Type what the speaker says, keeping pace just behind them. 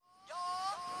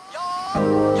Okay.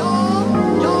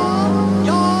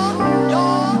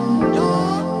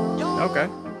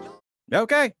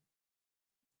 Okay.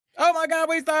 Oh my God,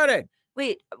 we started.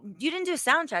 Wait, you didn't do a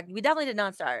sound check. We definitely did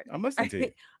not start. I'm listening to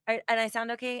you. And I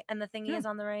sound okay? And the thingy Yeah. is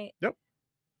on the right? Yep.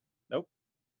 Nope.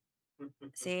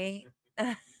 See?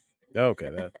 Okay.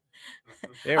 There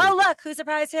we Oh, go. look, who's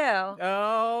surprised too?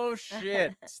 Oh,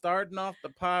 shit. Starting off the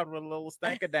pod with a little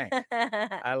stank-a-dank.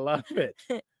 I love it.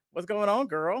 What's going on,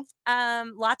 girl?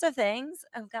 Lots of things.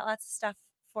 I've got lots of stuff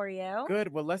for you.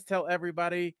 Good. Well, let's tell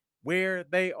everybody where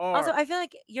they are. Also, I feel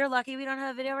like you're lucky we don't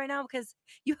have a video right now because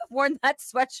you have worn that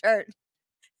sweatshirt.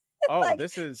 Oh, like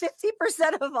this is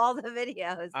 50% of all the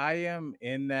videos. I am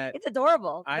in that. It's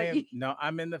adorable.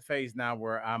 I'm in the phase now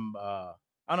where I'm I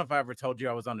don't know if I ever told you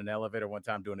I was on an elevator one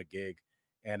time doing a gig,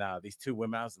 and these two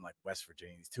women, I was in like West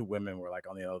Virginia, these two women were like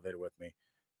on the elevator with me,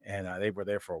 and they were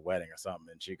there for a wedding or something,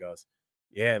 and she goes,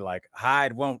 yeah, like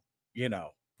Hyde won't,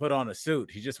 put on a suit.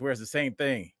 He just wears the same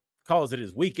thing, calls it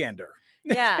his weekender.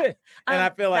 Yeah. And I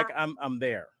feel like I'm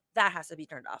there. That has to be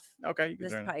turned off. Okay, you can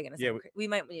this is turn probably it. gonna sound we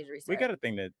might need to reset. We got a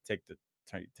thing that takes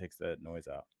the noise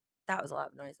out. That was a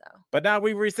lot of noise though. But now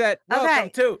we reset. Okay. Welcome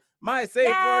to My Safe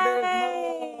Word is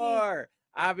More.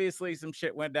 Obviously, some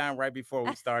shit went down right before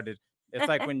we started. It's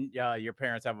like when your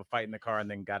parents have a fight in the car and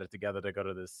then got it together to go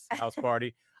to this house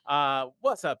party.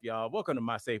 What's up, y'all? Welcome to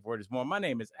My Safe Word is More. My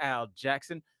name is Al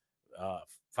Jackson,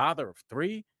 father of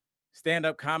 3,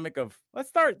 stand-up comic of,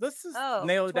 let's just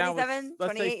nail it down.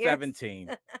 Let's say 17.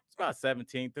 It's about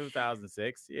 17,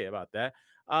 2006. Yeah, about that.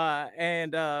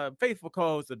 And faithful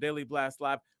co-host of Daily Blast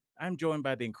Live. I'm joined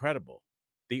by the incredible,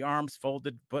 the arms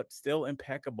folded but still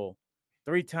impeccable,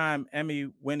 3-time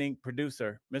Emmy-winning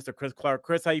producer, Mr. Chris Clark.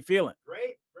 Chris, how you feeling?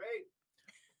 Great.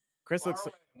 Chris looks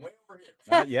way over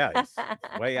here. yeah, he's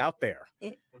way out there.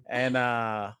 And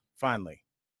finally,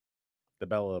 the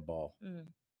belle of the ball,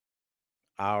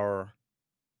 our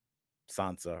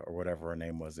Sansa, or whatever her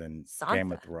name was in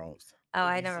Game of Thrones. Oh,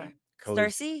 I never.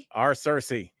 Cersei? Our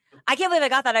Cersei. I can't believe I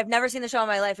got that. I've never seen the show in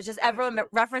my life. It's just everyone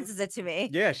references it to me.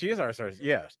 Yeah, she is our Cersei.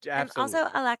 Yeah, absolutely. And also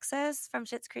Alexis from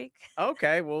Schitt's Creek.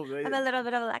 Okay, well, I'm a little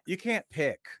bit of Alexis. You can't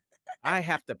pick. I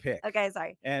have to pick. Okay,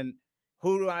 sorry. And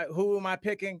who am I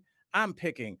picking? I'm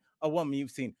picking a woman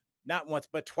you've seen not once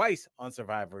but twice on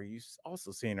Survivor. You've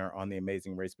also seen her on The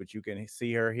Amazing Race, but you can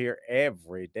see her here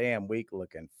every damn week,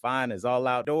 looking fine as all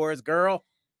outdoors. Girl,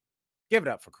 give it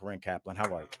up for Corinne Kaplan.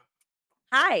 How are you?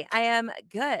 Hi, I am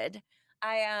good.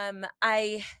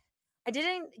 I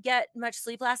didn't get much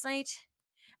sleep last night,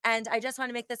 and I just want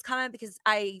to make this comment because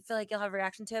I feel like you'll have a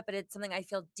reaction to it, but it's something I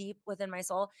feel deep within my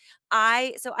soul.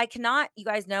 I cannot, you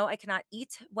guys know, I cannot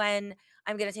eat when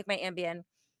I'm going to take my Ambien,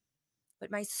 but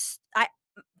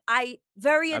I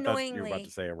very annoyingly. You were about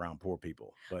to say around poor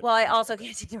people. But well, I also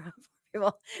can't eat around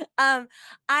poor people. I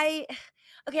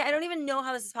don't even know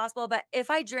how this is possible, but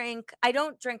if I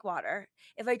don't drink water.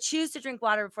 If I choose to drink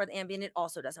water before the Ambien, it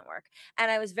also doesn't work. And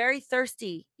I was very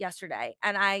thirsty yesterday,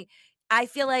 and I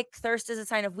feel like thirst is a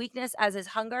sign of weakness, as is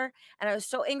hunger. And I was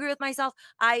so angry with myself.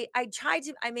 I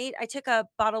took a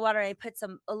bottle of water and I put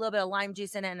a little bit of lime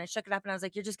juice in it, and I shook it up, and I was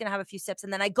like, you're just going to have a few sips.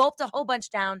 And then I gulped a whole bunch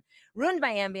down, ruined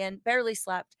my Ambien, barely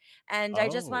slept. And I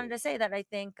just wanted to say that I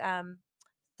think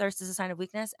thirst is a sign of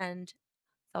weakness, and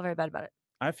felt very bad about it.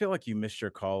 I feel like you missed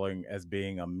your calling as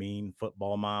being a mean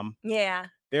football mom. Yeah.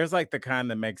 There's like the kind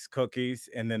that makes cookies,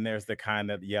 and then there's the kind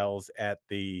that yells at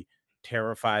the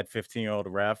terrified 15-year-old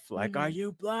ref, like, are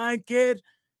you blind, kid?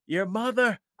 Your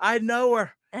mother, I know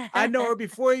her. I know her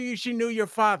before she knew your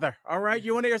father. All right,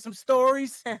 you want to hear some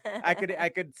stories? I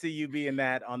could see you being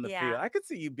that on the field. I could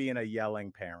see you being a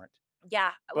yelling parent.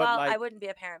 Yeah, well, I wouldn't be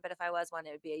a parent, but if I was one,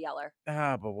 it would be a yeller.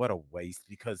 But what a waste,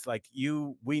 because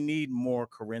we need more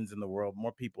Corinnes in the world,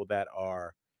 more people that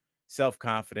are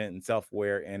self-confident and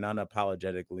self-aware and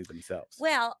unapologetically themselves.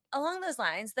 Well, along those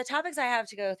lines, the topics I have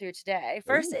to go through today.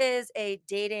 First is a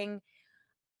dating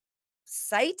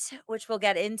site, which we'll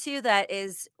get into, that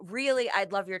is really,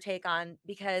 I'd love your take on,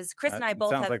 because Chris and I both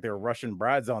sounds like there are Russian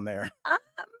brides on there.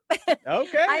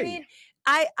 Okay. I mean,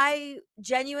 I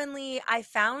genuinely, I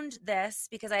found this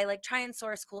because I try and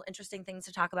source cool, interesting things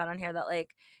to talk about on here that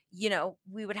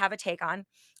we would have a take on.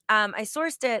 I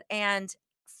sourced it, and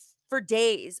for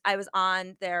days I was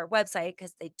on their website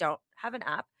because they don't have an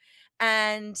app,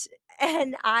 and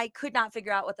I could not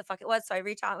figure out what the fuck it was. So I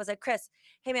reached out and was like, Chris,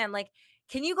 hey man,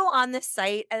 can you go on this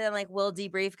site and then we'll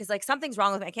debrief, because something's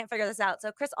wrong with me. I can't figure this out.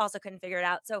 So Chris also couldn't figure it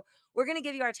out. So we're going to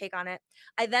give you our take on it.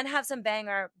 I then have some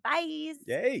banger buys.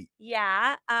 Yay.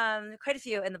 Yeah. Quite a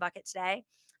few in the bucket today.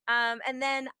 And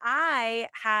then I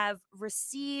have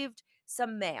received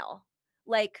some mail,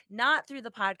 like not through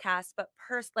the podcast, but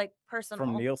like From personal.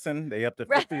 Nielsen, they up to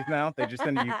Right. 50s now. They just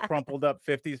send you crumpled up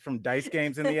 50s from dice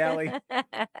games in the alley.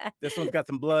 This one's got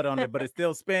some blood on it, but it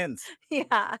still spins.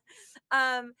 Yeah.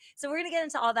 So we're gonna get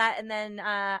into all that, and then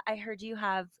I heard you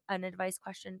have an advice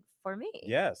question for me.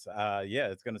 Yes. Yeah,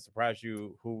 it's gonna surprise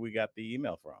you who we got the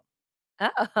email from.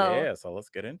 Oh. Yeah, so let's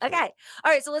get into Okay. it.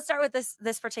 All right. So let's start with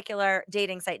this particular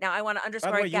dating site. Now I want to By the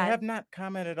underscore way, you have again. not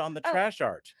commented on the Oh, trash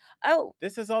art. oh,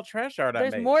 This is all trash art I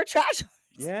there's made. more trash.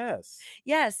 Yes.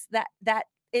 Yes, that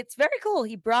it's very cool.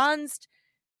 He bronzed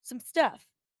some stuff.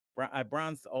 I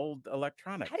bronzed old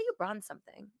electronics. How do you bronze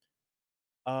something?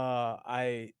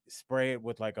 I spray it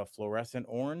with like a fluorescent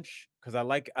orange because I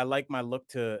like my look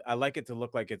to I like it to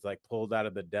look like it's like pulled out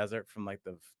of the desert from like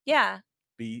the Yeah.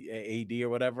 BAD or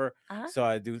whatever. Uh-huh. So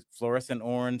I do fluorescent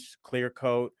orange, clear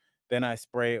coat. Then I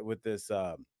spray it with this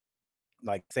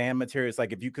like sand material. It's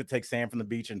like if you could take sand from the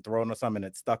beach and throw it on something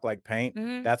and it's stuck like paint.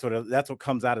 Mhm. That's what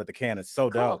comes out of the can. It's so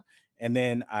dope. Cool. And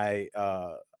then I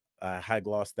high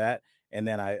gloss that, and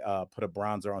then I put a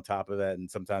bronzer on top of that, and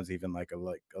sometimes even like a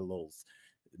little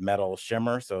metal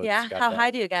shimmer. So Yeah. it's got How that. high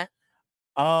do you get?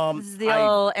 This is the I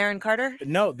old Aaron Carter.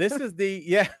 no, this is the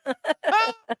yeah.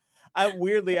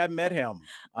 I met him.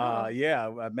 Oh. Yeah,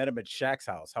 I met him at Shaq's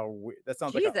house. That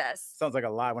sounds like Jesus. sounds like a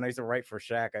lie. When I used to write for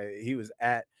Shaq, he was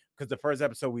at because the first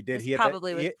episode we did, This he had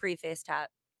probably that, was pre-face tat.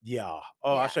 yeah.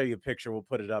 Oh, Yeah. I'll show you a picture. We'll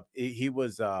put it up. He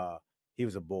was a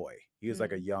boy. He was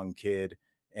like a young kid,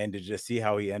 and to just see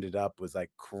how he ended up was like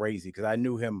crazy because I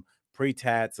knew him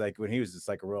pre-tats, like when he was just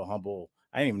like a real humble.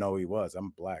 I didn't even know who he was.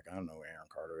 I'm black. I don't know who Aaron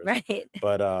Carter is. Right.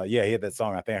 But yeah, he had that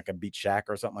song. I think I can beat Shaq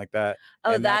or something like that.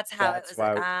 Oh, And that's how it was.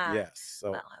 why. Yes.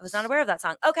 So Well, I was not aware of that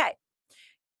song. Okay.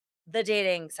 The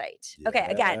dating site. Okay,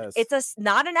 again, yes. it's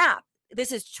not an app.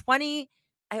 This is 20.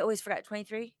 I always forget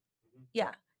 23.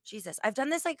 Yeah. Jesus. I've done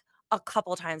this like a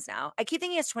couple times now. I keep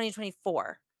thinking it's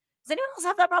 2024. Does anyone else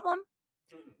have that problem?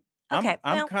 Okay.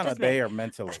 I'm well, kind of just me. there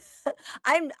mentally.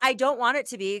 I don't want it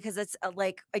to be because it's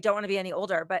like I don't want to be any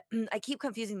older, but I keep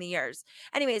confusing the years.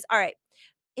 Anyways, all right.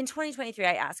 In 2023,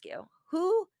 I ask you,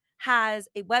 who has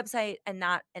a website and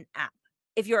not an app?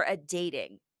 If you're a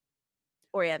dating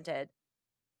oriented,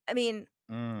 I mean,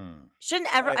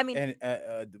 shouldn't ever. I mean, And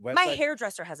my website,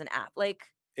 hairdresser has an app. Like,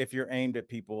 if you're aimed at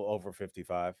people over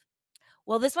 55.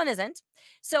 well, this one isn't.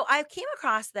 So I came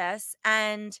across this,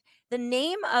 and the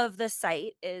name of the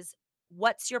site is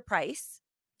What's Your Price?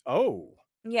 Oh,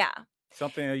 Yeah.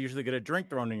 something I usually get a drink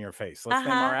thrown in your face. Let's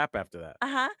name our app after that.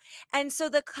 Uh-huh. And so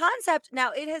the concept,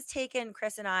 now it has taken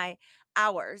Chris and I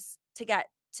hours to get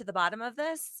to the bottom of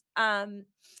this.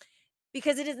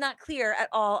 Because it is not clear at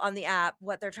all on the app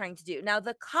what they're trying to do. Now,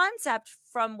 the concept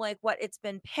from like what it's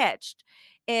been pitched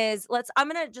is I'm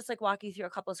going to just like walk you through a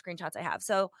couple of screenshots I have.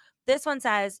 So this one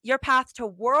says your path to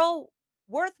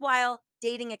worthwhile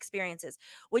dating experiences.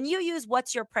 When you use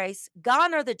What's Your Price,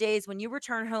 gone are the days when you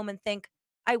return home and think,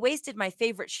 I wasted my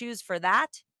favorite shoes for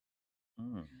that.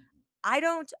 I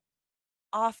don't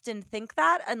often think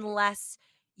that unless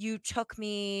you took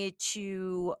me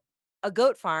to a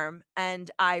goat farm and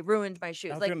I ruined my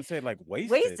shoes. I was Like, gonna say like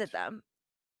wasted them.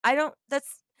 I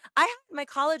had my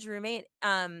college roommate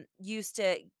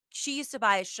she used to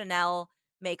buy Chanel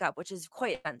makeup, which is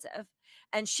quite expensive.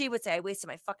 And she would say, I wasted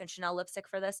my fucking Chanel lipstick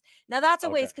for this. Now that's a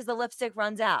waste because the lipstick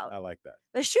runs out. I like that.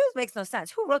 The shoes makes no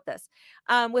sense. Who wrote this?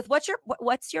 With what's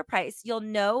your price? You'll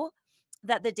know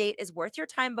that the date is worth your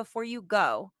time before you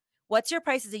go. What's Your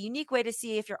Price is a unique way to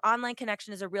see if your online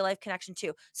connection is a real life connection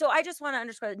too. So I just want to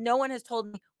underscore that no one has told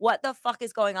me what the fuck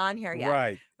is going on here yet.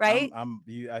 Right. Right.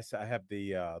 I have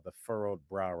the furrowed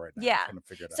brow right now. Yeah. I'm trying to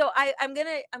figure it So out. I'm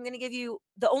gonna give you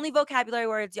the only vocabulary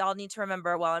words y'all need to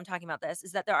remember while I'm talking about this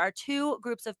is that there are two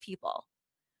groups of people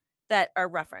that are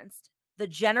referenced: the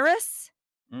generous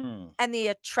and the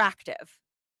attractive.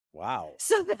 Wow.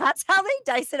 So that's how they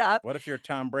dice it up. What if you're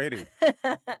Tom Brady?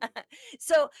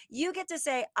 So you get to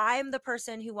say, I'm the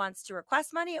person who wants to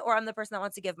request money, or I'm the person that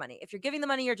wants to give money. If you're giving the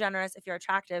money, you're generous. If you're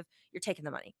attractive, you're taking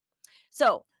the money.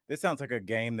 So This sounds like a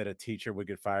game that a teacher would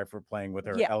get fired for playing with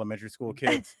her Yeah. elementary school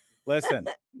kids. Listen,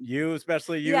 you,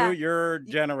 especially you, Yeah. you're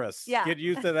generous. Yeah. Get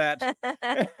used to that.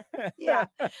 Yeah.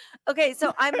 Okay.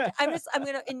 So I'm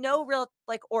gonna, in no real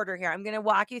like order here, I'm gonna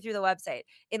walk you through the website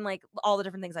in like all the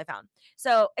different things I found.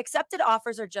 So accepted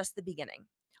offers are just the beginning.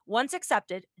 Once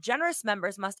accepted, generous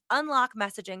members must unlock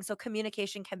messaging so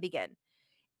communication can begin.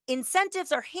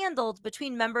 Incentives are handled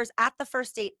between members at the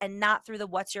first date and not through the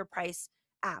What's Your Price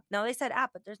app. Now they said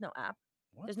app, but there's no app.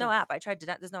 There's no app. I tried to,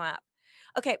 there's no app.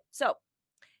 Okay. So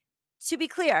to be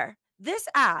clear, this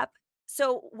app,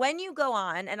 so when you go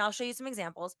on, and I'll show you some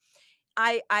examples,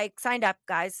 I signed up,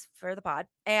 guys, for the pod,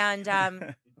 and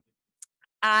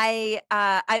I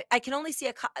can only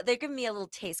see they're giving me a little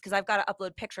taste because I've got to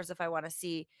upload pictures if I want to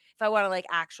see if I want to like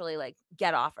actually like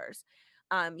get offers.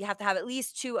 You have to have at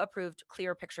least 2 approved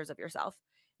clear pictures of yourself.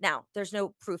 Now, there's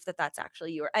no proof that that's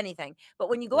actually you or anything. But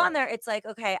when you go on Right. there, it's like,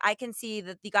 okay, I can see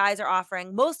that the guys are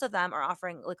offering, most of them are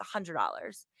offering like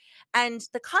 $100. And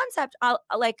the concept,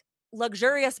 like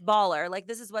luxurious baller, like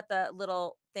this is what the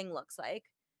little thing looks like.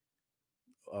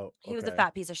 Oh, He was a okay.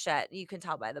 fat piece of shit. You can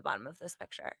tell by the bottom of this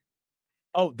picture.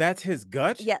 Oh, that's his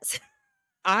gut? Yes.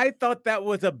 I thought that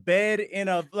was a bed in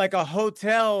a like a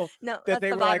hotel No, that that's they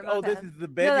the were like, bottom "Oh, of this him. is the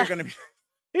No, bed you're gonna be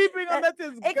sleeping on." That's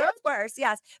his it gut? gets worse,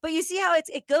 yes. But you see how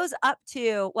it goes up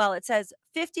to, well, it says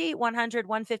 50, 100,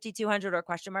 150, 200, or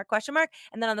question mark.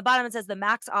 And then on the bottom, it says the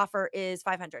max offer is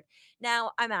 500.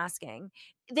 Now, I'm asking,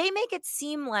 they make it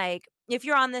seem like if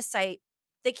you're on this site,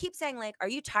 they keep saying, like, are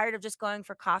you tired of just going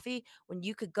for coffee when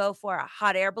you could go for a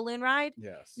hot air balloon ride?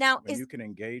 Yes. Now, When you can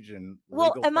engage in well,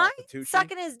 legal am I prostitution.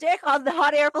 sucking his dick on the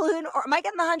hot air balloon, or am I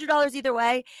getting the $100 either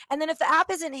way? And then if the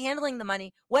app isn't handling the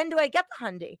money, when do I get the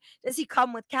hundy? Does he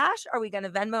come with cash? Are we going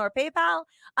to Venmo or PayPal?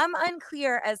 I'm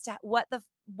unclear as to what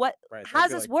Right. how They'd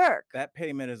does be this like, work? that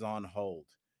payment is on hold.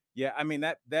 Yeah, I mean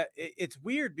it's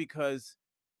weird because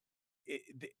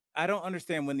I don't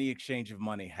understand when the exchange of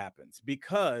money happens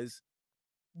because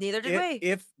Neither did we.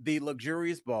 if the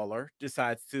luxurious baller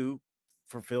decides to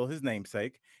fulfill his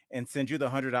namesake and send you the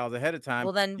 $100 ahead of time,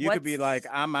 Well, then you could be like,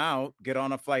 what's "I'm out, get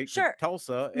on a flight to sure,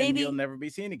 Tulsa, and you'll maybe, never be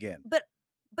seen again." but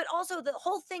also the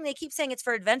whole thing they keep saying it's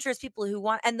for adventurous people who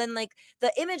want, and then like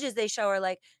the images they show are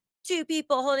like 2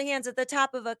 people holding hands at the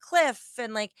top of a cliff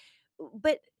and like,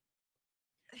 but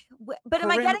but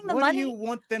am I Corinne, getting the what do you money?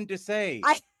 want them to say?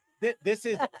 I This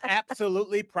is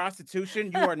absolutely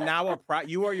prostitution. You are now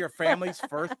you are your family's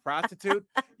first prostitute.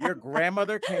 Your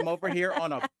grandmother came over here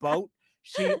on a boat.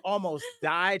 She almost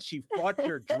died. She fought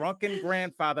your drunken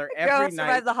grandfather girl every night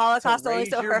survived the to Holocaust only raise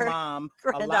so your her mom,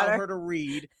 allow granddaughter. her to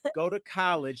read, go to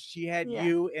college. She had Yeah.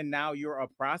 you, and now you're a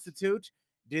prostitute.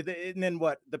 And then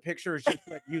what? The picture is just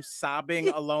like you sobbing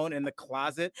alone in the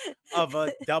closet of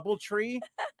a double tree.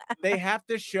 They have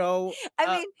to show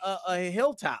I mean, a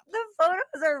hilltop. the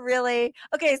photos are really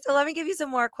okay. So let me give you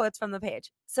some more quotes from the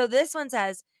page. So this one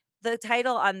says the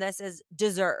title on this is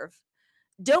Deserve.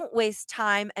 Don't waste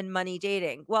time and money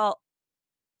dating. Well,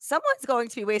 someone's going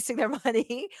to be wasting their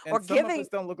money or And some of giving. us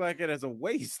don't look like it as a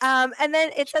waste. And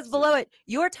then it says Jesus. below it,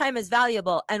 your time is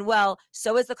valuable, and well,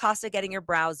 so is the cost of getting your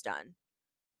brows done.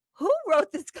 Who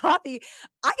wrote this copy?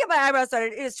 I get my eyebrows done.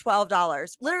 It is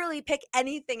 $12. Literally, pick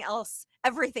anything else.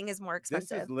 Everything is more This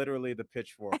expensive. is literally the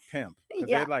pitch for a pimp. Because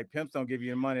Yeah. they're like, pimps don't give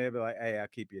you money. They'll be like, hey, I'll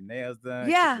keep your nails done,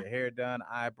 Yeah. keep your hair done,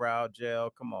 eyebrow gel.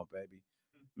 Come on, baby.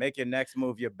 Make your next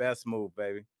move your best move,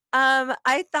 baby.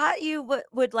 I thought you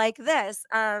would like this.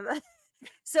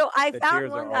 So I The found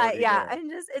tears are one guy. already Yeah, there. and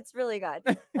just it's really good.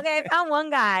 Okay, I found one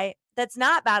guy that's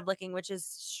not bad looking, which is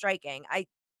striking.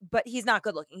 But he's not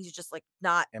good looking. He's just like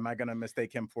not. Am I gonna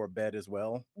mistake him for a bed as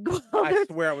well? Well, I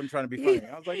swear I wasn't trying to be funny.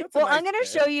 I was like, that's a well, nice I'm gonna bed.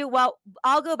 show you. Well,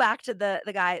 I'll go back to the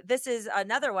guy. This is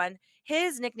another one.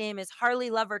 His nickname is Harley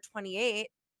Lover 28.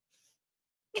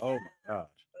 Oh my god.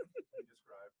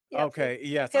 Yeah, Okay,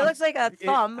 yes. he looks like a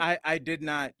thumb. I did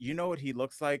not. You know what he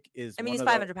looks like is I mean, one he's of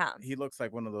 500 pounds. he looks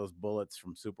like one of those bullets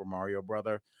from Super Mario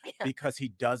Brother Yeah. because he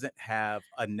doesn't have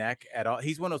a neck at all.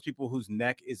 He's one of those people whose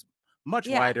neck is much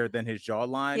Yeah. wider than his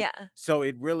jawline. Yeah. So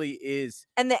it really is.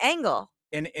 And the angle.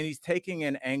 And he's taking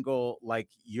an angle like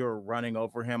you're running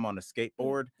over him on a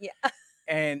skateboard. Yeah.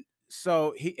 And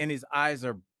so his eyes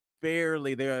are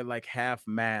barely, they're like half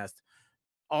masked.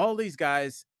 All these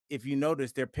guys, if you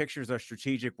notice, their pictures are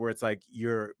strategic where it's like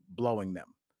you're blowing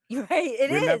them. You're right. It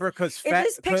is. Remember, because if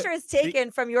this picture is taken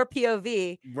from your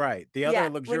POV, right? The other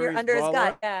luxurious when you're under his baller,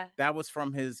 gut, yeah, that was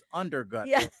from his undergut,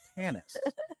 yeah. pannus.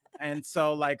 And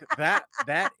so, like that's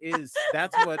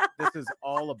what this is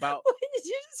all about. Why did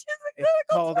you just use the It's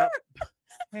clinical called term?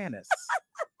 pannus.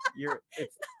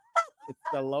 It's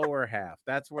the lower half.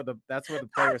 That's where the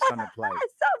players come to play.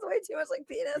 It sounds way too much like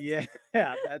penis.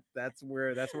 Yeah. That's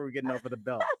where we're getting over the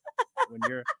belt. When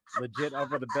you're legit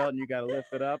over the belt and you got to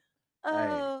lift it up.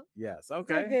 Oh, hey, yes. my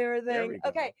Okay. favorite There thing. we go.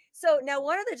 Okay, so now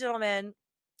one of the gentlemen,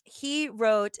 he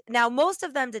wrote. Now most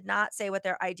of them did not say what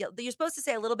their ideal. You're supposed to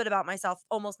say a little bit about myself.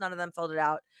 Almost none of them filled it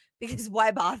out because why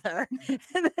bother?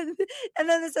 and then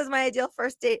this says my ideal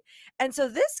first date. And so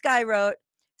this guy wrote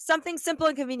something simple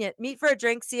and convenient. Meet for a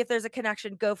drink, see if there's a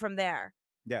connection, go from there.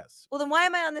 Yes. Well, then why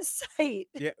am I on this site?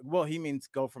 Yeah. Well, he means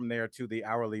go from there to the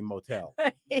hourly motel.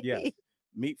 Right? Yes.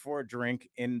 Meet for a drink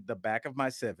in the back of my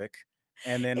Civic.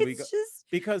 And then It's we go just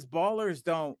because ballers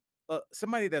don't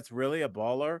somebody that's really a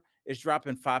baller is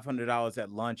dropping $500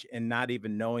 at lunch and not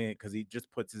even knowing it because he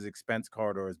just puts his expense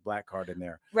card or his black card in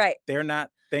there. Right. They're not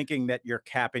thinking that you're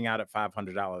capping out at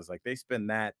 $500. Like they spend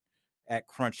that at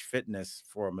Crunch Fitness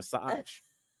for a massage.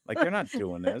 Like they're not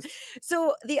doing this.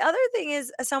 So the other thing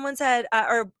is, someone said,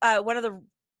 one of the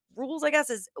rules, I guess,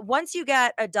 is once you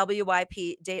get a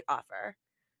WYP date offer,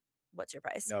 what's your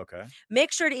price? Okay.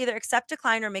 Make sure to either accept,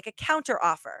 decline, or make a counter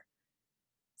offer.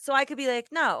 So I could be like,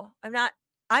 no, I'm not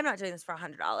doing this for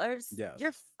 $100. Yes.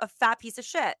 You're a fat piece of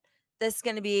shit. This is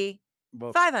going to be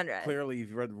Well, 500. clearly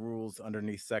you've read the rules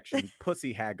underneath section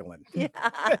pussy haggling. Yeah.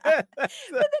 But then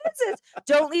it says,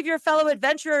 don't leave your fellow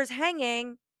adventurers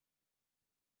hanging.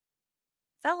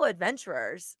 Fellow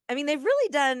adventurers. I mean, they've really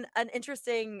done an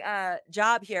interesting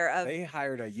job here of They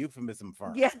hired a euphemism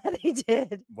firm. Yeah, they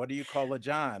did. What do you call a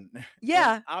John?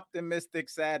 Yeah. An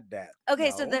optimistic sad dad. Okay,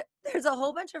 No? so there's a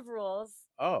whole bunch of rules.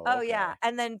 Oh, Oh okay. yeah,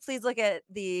 and then please look at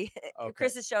the Okay.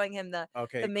 Chris is showing him the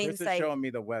main Chris site. is showing me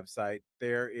the website.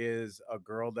 There is a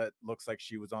girl that looks like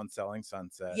she was on Selling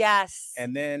Sunset. Yes.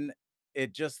 And then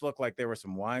it just looked like there were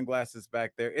some wine glasses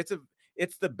back there.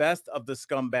 It's the best of the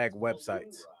scumbag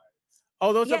websites.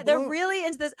 Oh, those are they're really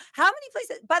into this. How many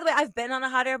places? By the way, I've been on a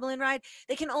hot air balloon ride.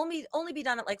 They can only be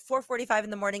done at like 4:45 in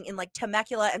the morning in like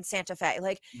Temecula and Santa Fe.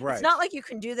 Like it's not like you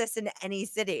can do this in any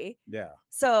city. Yeah.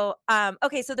 So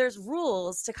okay, so there's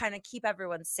rules to kind of keep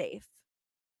everyone safe.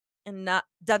 And not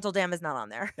Dental Dam is not on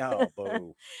there. Oh,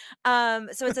 boo.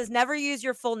 So it says never use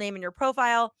your full name in your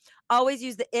profile. Always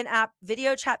use the in-app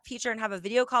video chat feature and have a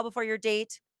video call before your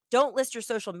date. Don't list your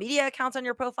social media accounts on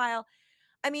your profile.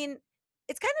 I mean,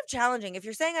 it's kind of challenging if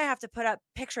you're saying I have to put up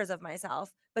pictures of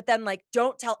myself, but then like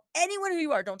don't tell anyone who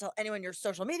you are. Don't tell anyone your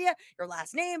social media, your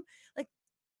last name. Like,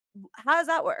 how does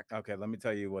that work? Okay, let me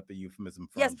tell you what the euphemism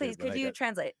from. Yes, please. Could you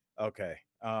translate? Okay.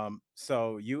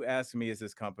 So you asked me as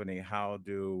this company, how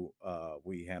do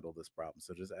we handle this problem?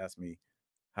 So just ask me,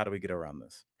 how do we get around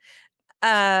this?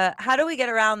 How do we get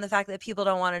around the fact that people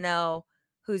don't want to know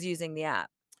who's using the app?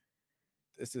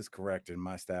 This is correct, and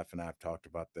my staff and I have talked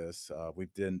about this. We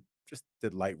did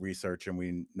light research, and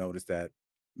we noticed that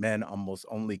men almost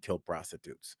only kill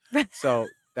prostitutes. So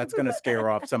that's going to scare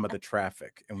off some of the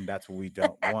traffic, and that's what we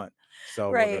don't want. So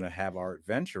we're going to have our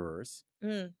adventurers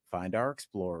find our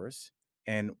explorers,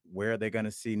 and where they're going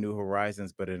to see new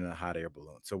horizons, but in a hot air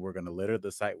balloon. So we're going to litter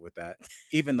the site with that,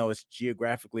 even though it's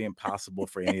geographically impossible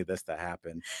for any of this to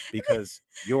happen, because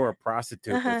you're a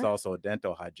prostitute that's also a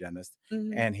dental hygienist,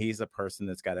 and he's a person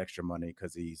that's got extra money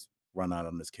because he's run out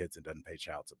on his kids and doesn't pay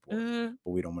child support.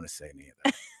 But we don't want to say any of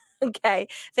that. Okay,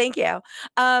 thank you.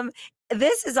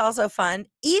 This is also fun.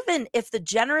 Even if the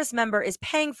generous member is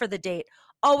paying for the date,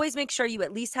 always make sure you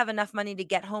at least have enough money to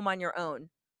get home on your own.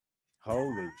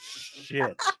 Holy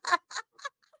shit.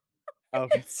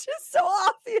 Okay. It's just so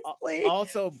obviously.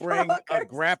 Also bring a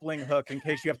grappling hook in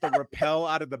case you have to rappel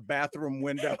out of the bathroom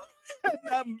window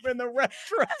in the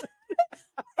restaurant.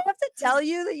 I have to tell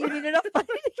you that you need enough money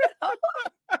to get home.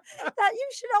 That you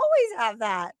should always have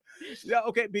that. Yeah,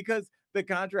 okay, because the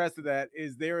contrast to that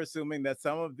is they're assuming that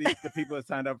some of the people that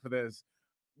signed up for this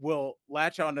will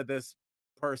latch onto this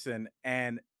person,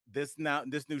 and this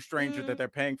new stranger that they're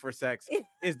paying for sex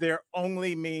is their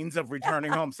only means of returning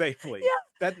home safely.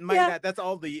 That's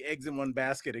all the eggs in one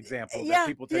basket example that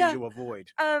people tend to avoid.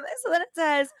 So then it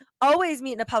says, always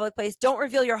meet in a public place. Don't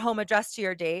reveal your home address to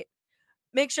your date.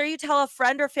 Make sure you tell a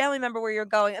friend or family member where you're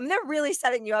going. I mean, they're really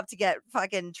setting you up to get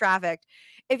fucking trafficked.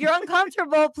 If you're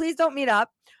uncomfortable, please don't meet up.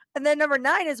 And then number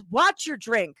 9 is watch your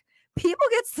drink. People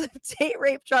get slipped date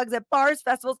rape drugs at bars,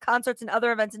 festivals, concerts, and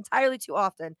other events entirely too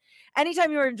often.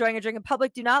 Anytime you are enjoying a drink in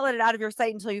public, do not let it out of your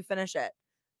sight until you finish it.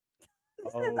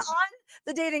 This is on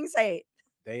the dating site.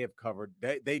 They have covered.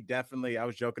 They definitely. I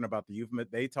was joking about the euphemism.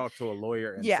 They talked to a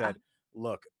lawyer and said,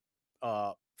 "Look,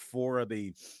 4 of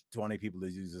the 20 people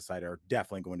that use the site are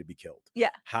definitely going to be killed.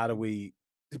 Yeah. How do we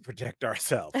protect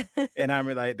ourselves?" And I'm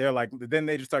like, they're like, then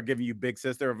they just start giving you big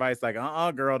sister advice, like,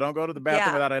 girl, don't go to the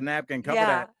bathroom without a napkin. Cover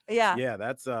that. Yeah.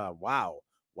 That's wow.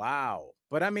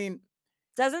 But I mean,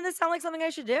 doesn't this sound like something I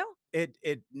should do?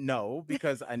 No,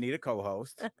 because I need a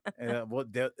co-host. Well,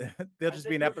 they'll just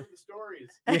be an episode. Stories.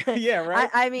 Yeah, right.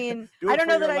 I mean, I don't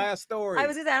know that last story. I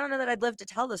was gonna say, I don't know that I'd live to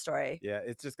tell the story. Yeah,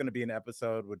 it's just gonna be an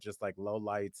episode with just like low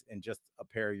lights and just a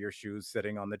pair of your shoes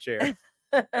sitting on the chair.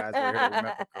 Guys, we're here to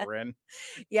remember Corinne.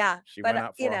 Yeah, she went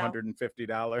out for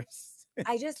 $150.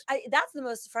 That's the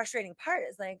most frustrating part.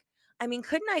 Is like, I mean,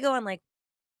 couldn't I go on like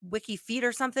Wiki Feet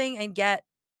or something and get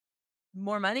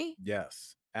more money?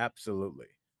 Yes, absolutely.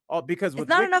 Oh, because it's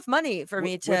not enough money for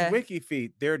me to. With Wiki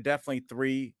Feet, there are definitely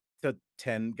 3 to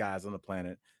 10 guys on the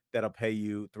planet that'll pay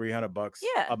you $300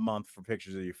 Yeah. a month for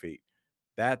pictures of your feet.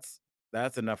 That's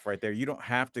that's enough right there. You don't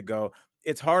have to go.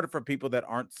 It's harder for people that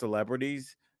aren't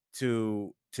celebrities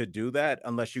to do that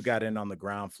unless you got in on the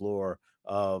ground floor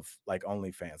of like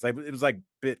OnlyFans. Like it was like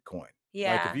Bitcoin. Like if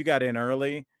Yeah. you got in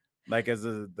early, like as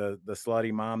the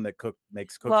slutty mom that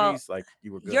makes Well, cookies, like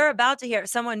you were good. you're about to hear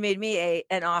someone made me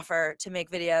an offer to make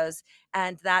videos,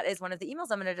 and that is one of the emails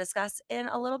I'm going to discuss in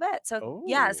a little bit. So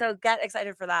yeah, Oh, so get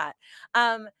excited for that.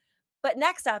 Um, but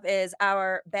next up is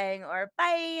our bang or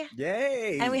bye.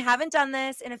 And we yay. haven't done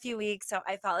this in a few weeks, so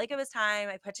I felt like it was time.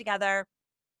 I put together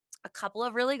a couple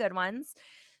of really good ones.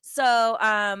 So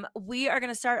we are going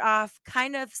to start off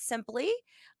kind of simply.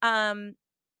 Um,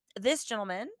 this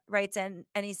gentleman writes in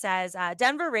and he says,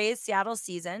 Denver raised, Seattle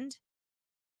seasoned.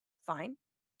 Fine.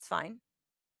 It's fine.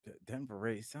 Denver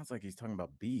Ray sounds like he's talking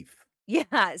about beef.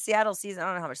 Yeah, Seattle season. I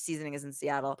don't know how much seasoning is in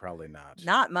Seattle. Probably not.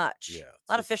 Not much. Yeah, A it's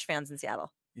lot of just fish fans in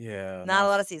Seattle. yeah, and Not a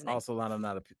lot of seasoning. also a lot of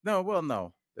not a no. Well,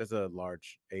 no, there's a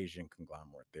large Asian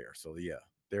conglomerate there, so yeah,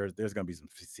 there's gonna be some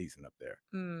season up there.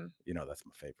 Mm, You know, that's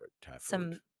my favorite Thai food.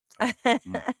 some. Oh,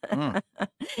 mm, mm.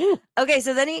 Woo. Okay,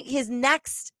 so then his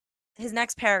next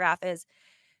paragraph is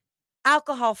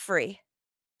alcohol free,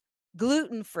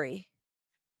 gluten free,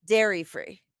 dairy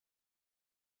free.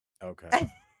 Okay,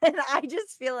 And I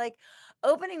just feel like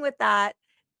opening with that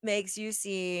makes you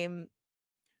seem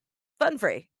fun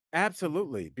free.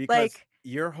 absolutely, because Like,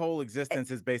 your whole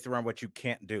existence is based around what you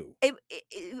can't do.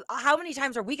 how many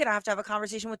times are we going to have a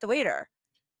conversation with the waiter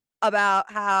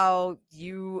about how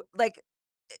you like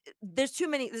there's too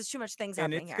much things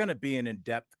And happening it's here. gonna be an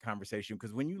in-depth conversation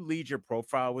because when you lead your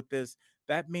profile with this,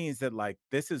 that means that like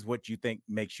this is what you think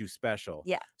makes you special.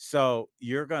 Yeah. So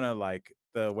you're gonna like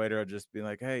the waiter will just be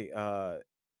like, "Hey,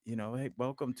 hey,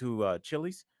 welcome to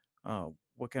Chili's.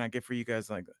 What can I get for you guys?"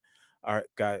 Like, all right,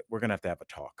 guy, we're gonna have to have a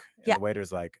talk. And Yeah. the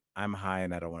waiter's like, "I'm high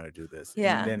and I don't want to do this." And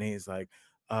Yeah. then he's like,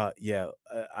 yeah,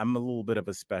 I'm a little bit of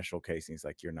a special case. And he's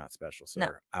like, "You're not special, No.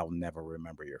 sir. I'll never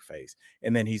remember your face."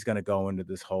 And then he's gonna go into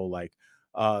this whole like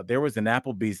there was an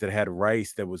Applebee's that had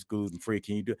rice that was gluten free.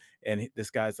 Can you do? And this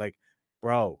guy's like,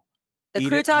 bro, The eat at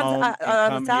croutons home and on the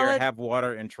come here, salad. have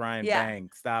water, and try and Yeah. bang.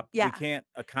 Stop. We Yeah. can't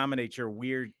accommodate your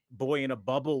weird boy in a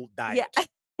bubble Yeah. diet.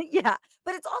 Yeah.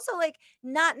 But it's also like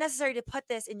not necessary to put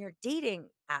this in your dating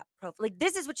app profile. Like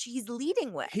this is what he's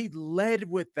leading with. He led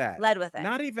with that. Led with it.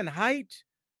 Not even height.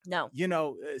 No.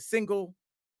 Single,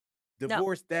 No.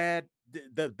 divorced dad.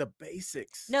 The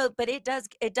basics. No, but it does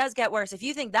get worse. If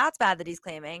you think that's bad that he's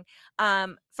claiming,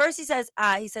 first he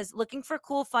says looking for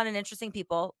cool, fun, and interesting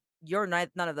people. You're none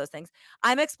of those things.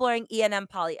 I'm exploring E&M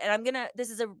poly, and this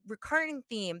is a recurring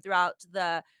theme throughout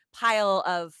the pile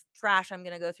of trash I'm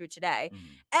gonna go through today.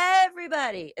 Mhm.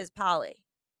 Everybody is poly,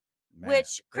 Man,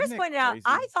 which Chris isn't it pointed out. crazy?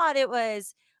 I thought it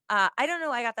was. I don't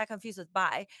know. I got that confused with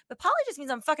bi, but poly just means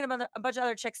I'm fucking a bunch of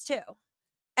other chicks too.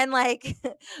 And like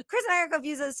Chris and I are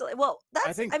confused as to, well,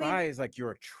 I think bi is like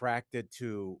you're attracted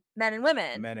to men and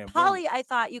women. men and Poly, women. I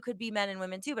thought you could be men and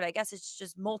women too, but I guess it's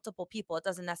just multiple people. It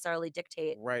doesn't necessarily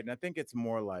dictate. Right. And I think it's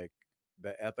more like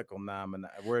the ethical nomin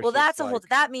where it's Well, just that's a whole. like,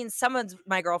 That means someone's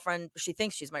my girlfriend. She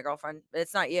thinks she's my girlfriend, but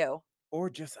it's not you. or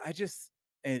just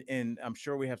and I'm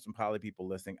sure we have some poly people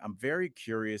listening. I'm very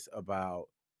curious about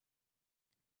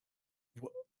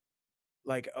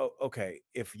like, oh, okay,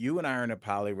 if you and I are in a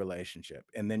poly relationship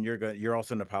and then you're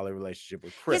also in a poly relationship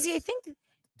with Yeah, see, I Chris, think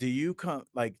do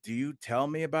you tell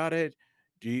me about it?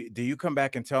 Do you come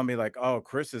back and tell me like, oh,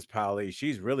 Chris is poly,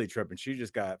 she's really tripping, she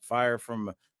just got fired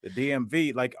from the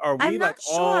DMV? Like, are I'm we like not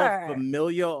all sure.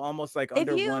 familial, almost like If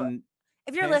under one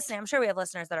you're tent? listening, I'm sure we have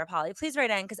listeners that are poly. Please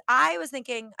write in because I was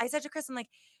thinking. I said to Chris, I'm like,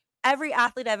 every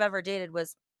athlete I've ever dated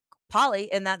was poly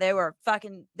in that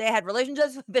they had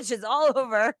relationships with bitches all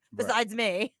over Right. besides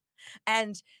me,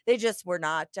 and they just were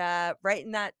not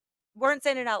writing that, weren't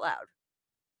saying it out loud.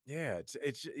 Yeah,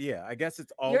 it's yeah, I guess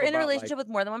it's all You're in a about like relationship with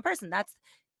more than one person. That's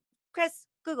Chris,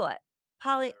 Google it.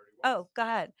 Poly. Oh, go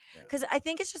ahead. yeah. Because I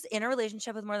think it's just in a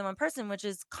relationship with more than one person, which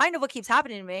is kind of what keeps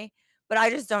happening to me, but I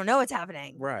just don't know what's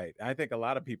happening. Right. I think a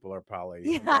lot of people are poly.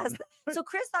 Yes. So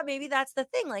Chris thought maybe that's the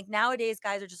thing. Like nowadays,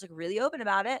 guys are just like really open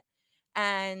about it.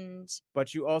 And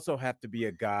But you also have to be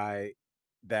a guy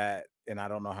that, and I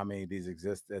don't know how many of these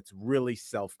exist, that's really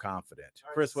self-confident. All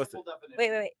right, Chris, what's it? simple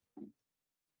definition. wait.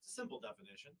 It's a simple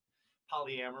definition.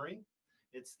 Polyamory.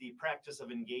 It's the practice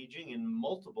of engaging in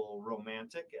multiple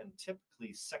romantic and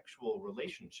typically sexual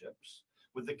relationships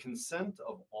with the consent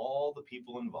of all the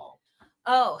people involved.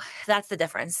 Oh, that's the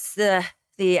difference.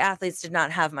 The athletes did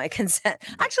not have my consent.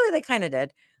 Actually, they kind of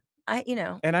did.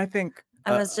 And I think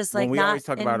I was just like when we not always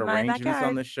talk about in my arrangements on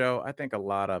backyard. this show, I think a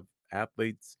lot of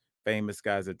athletes, famous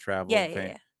guys that travel,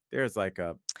 Yeah. there's like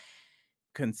a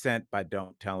consent by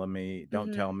don't tell me,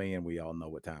 Mhm. and we all know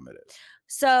what time it is.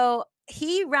 So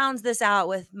he rounds this out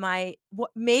with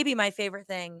maybe my favorite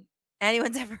thing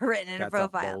anyone's ever written in a That's a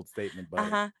profile. bold statement, Uh buddy.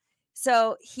 huh.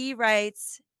 So he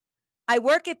writes, "I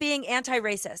work at being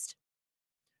anti-racist."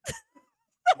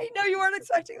 I know you weren't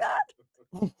expecting that.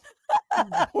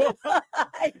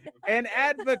 An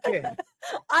advocate.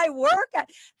 I work at.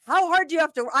 How hard do you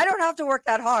have to? I don't have to work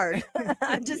that hard.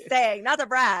 I'm just saying, not to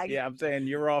brag. Yeah, I'm saying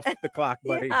you're off the clock,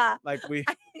 buddy. Yeah. Like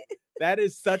that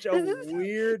is such a This is-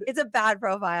 weird. It's a bad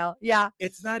profile. Yeah.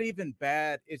 It's not even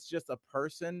bad. It's just a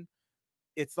person.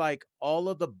 It's like all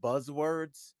of the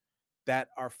buzzwords that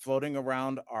are floating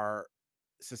around our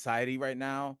society right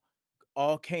now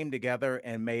all came together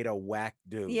and made a whack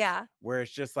dude. Yeah. Where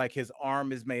it's just like his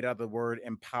arm is made out of the word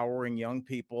empowering young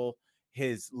people.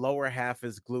 His lower half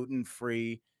is gluten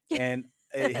free, and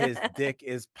his dick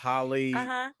is poly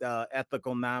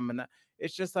ethical non.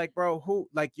 It's just like, bro, who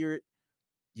like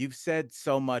you've said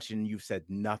so much and you've said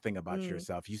nothing about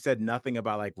yourself. You said nothing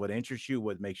about like what interests you,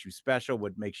 what makes you special,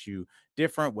 what makes you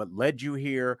different, what led you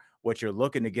here, what you're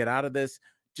looking to get out of this,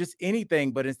 just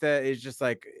anything. But instead, it's just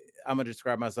like, I'm gonna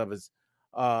describe myself as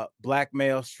black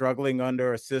male struggling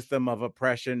under a system of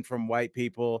oppression from white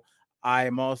people. I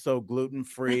am also gluten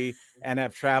free and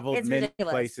have traveled It's many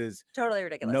ridiculous. places. Totally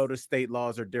ridiculous. Know the state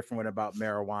laws are different about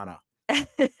marijuana.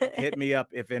 Hit me up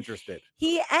if interested.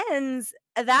 He ends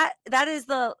that is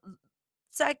the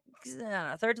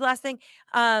third to last thing.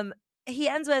 He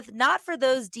ends with not for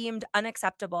those deemed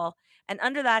unacceptable. And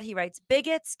under that, he writes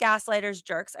bigots, gaslighters,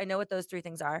 jerks. I know what those three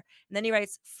things are. And then he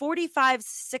writes 45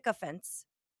 sycophants.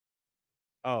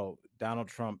 Oh, Donald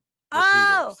Trump.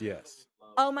 Oh, repeaters, yes.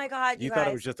 Oh my God. You thought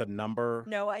it was just a number?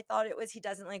 No, I thought it was he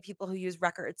doesn't like people who use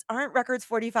records. Aren't records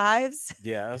 45s?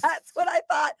 Yes. That's what I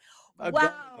thought. A Wow.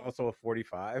 gun is also a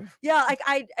 45. Yeah, like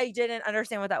I didn't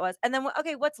understand what that was. And then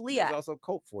okay, what's Leah? There's also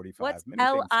Colt 45. What's Many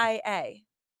things. LIA?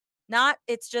 Not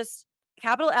it's just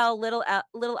capital L, little I,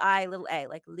 little a,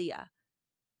 like Leah.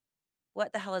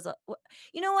 What the hell is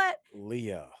you know what?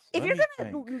 Leah. If you're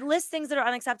gonna list things that are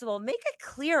unacceptable, make it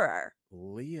clearer.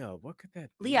 Leah, what could that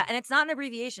be? Leah, and it's not an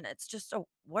abbreviation, it's just a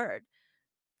word.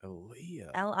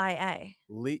 Leah. LIA.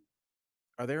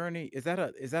 Are there any is that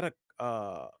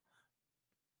a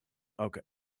okay.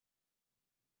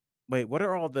 Wait, what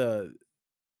are all the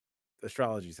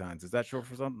astrology signs? Is that short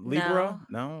for something? Libra?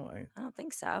 No, I don't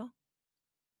think so.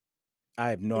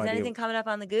 I have no Is idea. anything coming up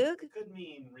on the Goog? It could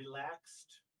mean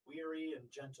relaxed, weary, and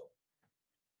gentle.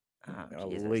 Oh,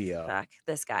 Jesus. Leah. Fuck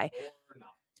this guy. Or not.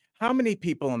 How many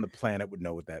people on the planet would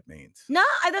know what that means? No,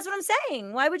 that's what I'm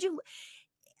saying. Why would you?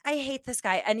 I hate this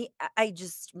guy. And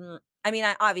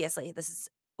obviously,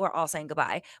 we're all saying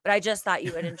goodbye, but I just thought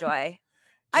you would enjoy.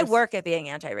 I work at being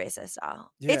anti-racist.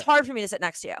 Yeah. It's hard for me to sit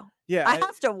next to you. Yeah, I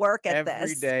have to work at every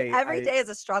this. day. Every day is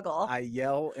a struggle. I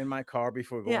yell in my car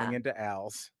before going Yeah. into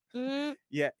Al's. Mhm.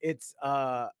 Yeah, it's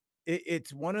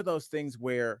one of those things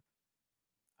where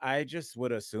I just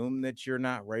would assume that you're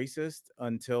not racist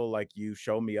until like you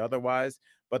show me otherwise.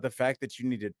 But the fact that you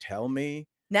need to tell me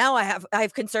Now I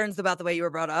have concerns about the way you were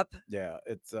brought up. yeah,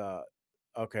 it's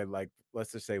okay. Like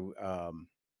let's just say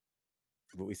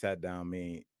we sat down,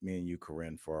 me and you,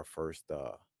 Corinne, for our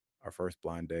first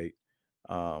blind date.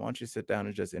 Why don't you sit down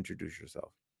and just introduce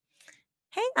yourself?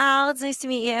 Hey, Al, it's nice to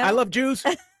meet you. I love Jews.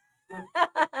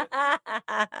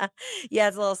 Yeah,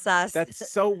 it's a little sus.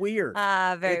 That's so weird.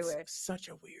 Very weird. Such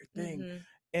a weird thing. Mhm.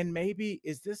 And maybe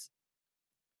is this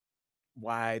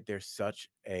why there's such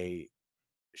a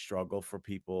struggle for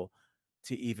people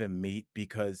to even meet?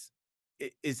 Because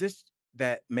is this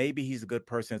that maybe he's a good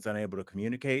person that's unable to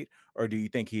communicate, or do you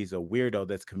think he's a weirdo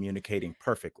that's communicating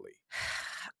perfectly?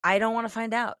 I don't want to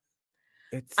find out.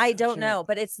 I don't know,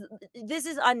 but this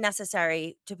is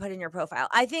unnecessary to put in your profile.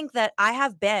 I think that I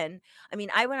went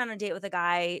on a date with a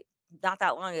guy not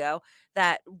that long ago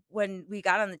that when we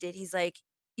got on the date, he's like,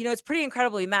 it's pretty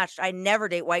incredible we matched. I never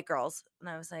date white girls. And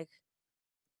I was like,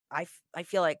 I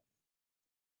feel like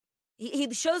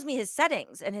he shows me his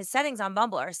settings, and his settings on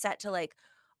Bumble are set to like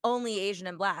only Asian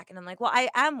and black. And I'm like, well, I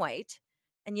am white.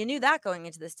 And you knew that going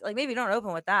into this, like maybe don't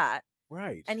open with that.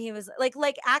 Right. And he was like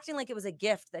acting like it was a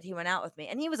gift that he went out with me.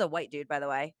 And he was a white dude, by the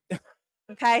way.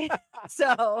 Okay.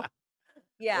 So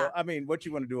yeah. Well, I mean, what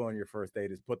you want to do on your first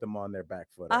date is put them on their back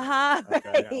foot. Right.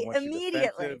 I want Immediately. you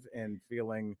defensive and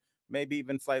feeling maybe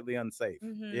even slightly unsafe.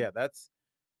 Mhm. Yeah, that's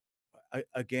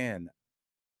again.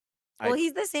 Well,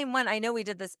 he's the same one. I know we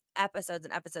did this episodes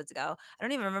and episodes ago. I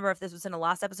don't even remember if this was in a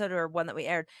last episode or one that we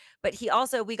aired. But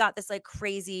we got this like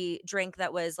crazy drink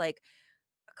that was like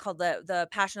called the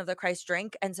Passion of the Christ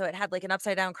drink, and so it had like an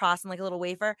upside down cross and like a little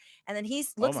wafer. And then he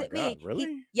Oh looks my at God, me.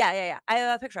 really? Yeah. I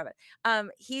have a picture of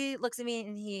it. He looks at me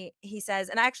and he says,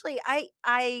 and actually,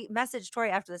 I messaged Tori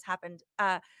after this happened.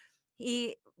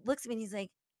 He looks at me and he's like,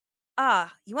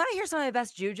 you want to hear some of my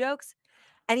best Jew jokes?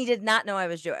 And he did not know I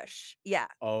was Jewish. Yeah.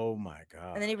 Oh my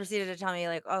And then he God. proceeded to tell me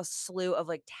like a slew of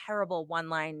like terrible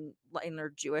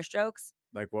one-liner Jewish jokes.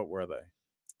 Like, what were they?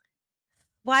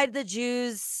 Why did the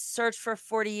Jews search for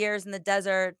 40 years in the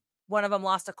desert? One of them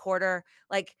lost a quarter.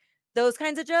 Like those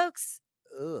kinds of jokes.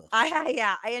 Ugh.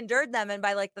 I endured them. And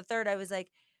by like the third, I was like,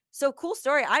 so cool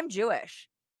story. I'm Jewish.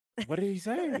 What did he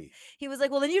say? He was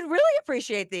like, well, then you'd really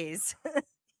appreciate these.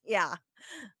 Yeah.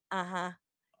 Uh-huh.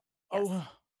 Yes. Oh,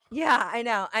 Yeah, I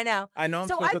know. I know I'm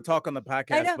So supposed to talk on the I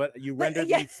podcast, know, but you but rendered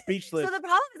yeah. me speechless. So the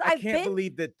problem is I I've can't been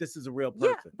believe that this is a real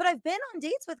yeah, person. but I've been on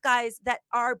dates with guys that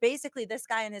are basically this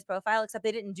guy in his profile, except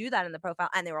they didn't do that in the profile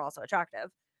and they were also attractive.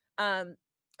 And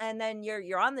then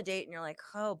you're on the date and you're like,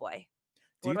 oh boy,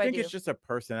 Do what you do I think do? it's just a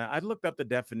person? I looked up the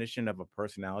definition of a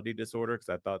personality disorder because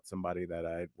I thought somebody that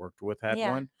I worked with had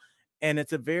Yeah. one. And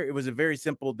it was a very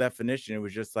simple definition. It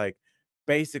was just like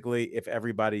basically if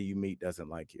everybody you meet doesn't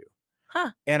like you.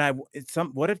 Huh. And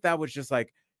what if that was just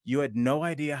like you had no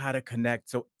idea how to connect?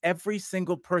 So every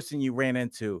single person you ran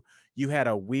into, you had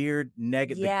a weird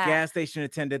negative, the Yeah. gas station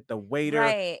attendant, the waiter,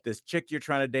 Right. this chick you're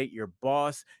trying to date, your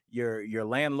boss, your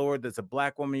landlord that's a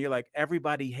black woman. You're like,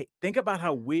 everybody think about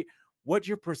how what's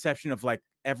your perception of like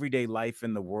everyday life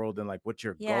in the world and like what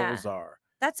your Yeah. goals are.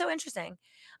 That's so interesting.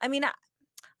 I mean, I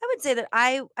would say that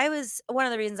I was one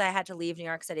of the reasons I had to leave New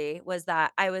York City was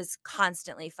that I was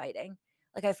constantly fighting.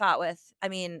 Like I fought with, I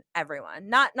mean, everyone.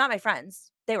 Not my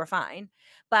friends. They were fine.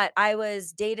 But I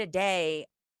was day to day.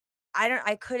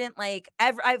 I couldn't like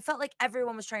I felt like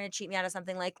everyone was trying to cheat me out of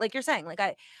something like you're saying. Like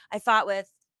I fought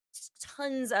with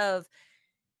tons of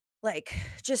like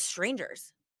just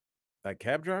strangers. Like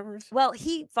cab drivers? Well,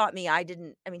 he fought me. I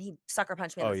didn't. I mean, he sucker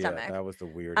punched me in Oh the yeah, stomach. that was the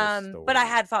weirdest story. But I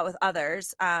had fought with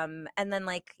others. And then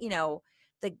like,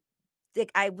 the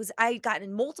I got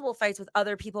in multiple fights with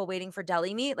other people waiting for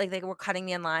deli meat. Like they were cutting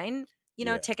me in line,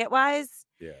 Yeah. ticket wise.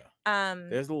 Yeah. Um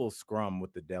There's a little scrum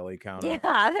with the deli counter.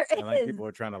 yeah, there And like is. people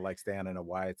are trying to like stand in a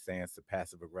wide stance to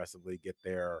passive aggressively get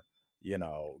their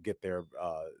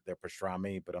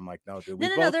pastrami. But I'm like, no, dude, we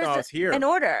No, both there's know it's here. an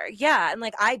order. Yeah. And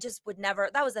like I just would never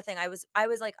that was the thing. I was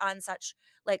like on such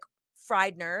like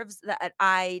fried nerves that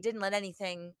I didn't let any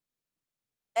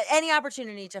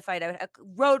opportunity to fight. I would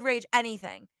road rage,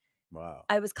 anything. Wow.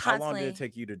 I was How long did constantly it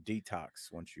take you to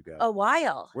detox once you got? a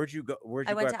while. Where'd you go?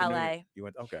 I went to after New York? LA. You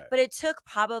went okay. But it took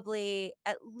probably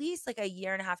at least like a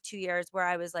year and a half, 2 years where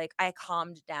I was like, I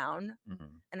calmed down Mhm.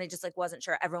 and I just like wasn't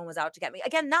sure everyone was out to get me.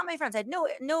 Again, not my friends. I had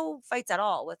no fights at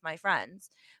all with my friends,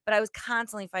 but I was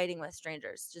constantly fighting with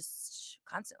strangers, just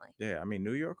constantly. Yeah, I mean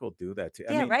New York will do that too.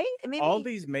 Yeah, I mean, right? It made all me,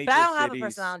 these major but I don't have a cities.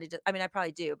 personality. I mean, I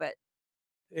probably do, but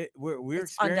We're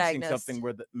it's experiencing undiagnosed. something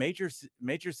where the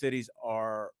major cities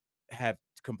have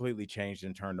completely changed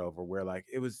and turned over. Where like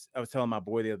I was telling my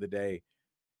boy the other day,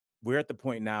 we're at the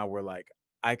point now where like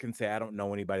I can say I don't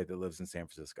know anybody that lives in San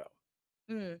Francisco.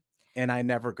 Mm, And I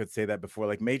never could say that before.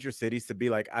 Like major cities to be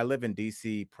like, I live in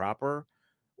DC proper,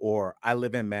 or I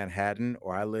live in Manhattan,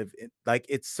 or I live in like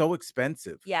it's so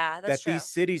expensive yeah, that's that true. these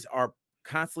cities are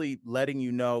constantly letting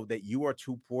you know that you are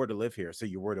too poor to live here. So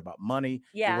you're worried about money,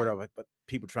 you're Yeah. worried about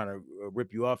people trying to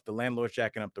rip you off, the landlord's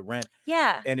jacking up the rent.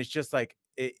 Yeah. And it's just like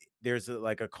there's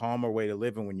like a calmer way to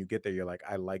live. And when you get there, you're like,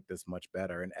 I like this much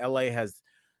better. And LA has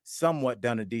somewhat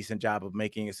done a decent job of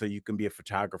making it so you can be a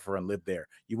photographer and live there.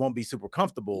 You won't be super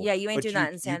comfortable. Yeah, you ain't but doing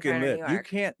that in San Fran or live. New You York.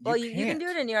 can't. Well, you can do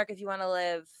it in New York if you want to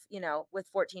live, with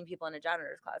 14 people in a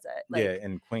janitor's closet. Like, yeah,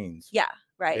 in Queens. Yeah,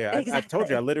 right. Yeah, exactly. I told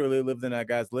you I literally lived in that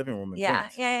guy's living room in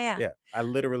Queens. Yeah. I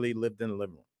literally lived in the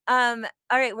living room.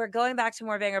 All right, we're going back to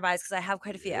more banger buys because I have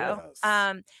quite a few.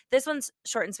 Yes. This one's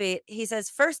short and sweet. He says,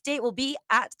 first date will be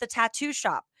at the tattoo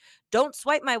shop. Don't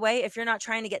swipe my way if you're not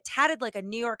trying to get tatted like a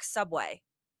New York subway.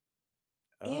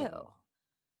 Ew. Oh.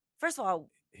 First of all,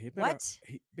 what?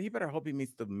 He better hope he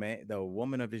meets the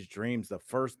woman of his dreams the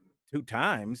first 2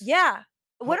 times. Yeah.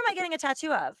 What am I getting a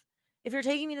tattoo of? If you're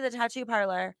taking me to the tattoo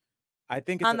parlor, I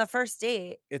think on the first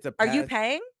date, it's a. Are you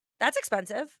paying? That's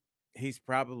expensive. He's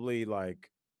probably like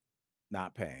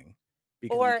not paying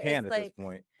because Or he can it's at this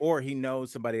point, or he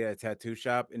knows somebody at a tattoo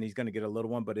shop and he's going to get a little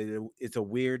one. But it's a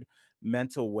weird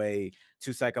mental way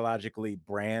to psychologically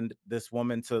brand this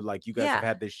woman to like you guys have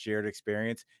had this shared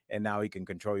experience and now he can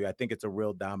control you. I think it's a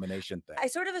real domination thing. I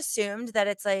sort of assumed that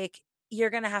it's like you're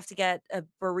going to have to get a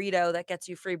burrito that gets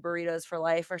you free burritos for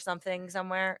life or something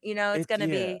somewhere. You know, it's going to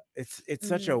be. It's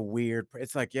such a weird.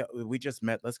 It's like, yeah, we just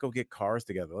met. Let's go get cars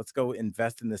together. Let's go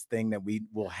invest in this thing that we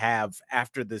will have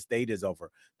after this date is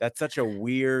over. That's such a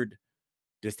weird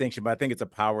distinction, but I think it's a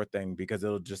power thing because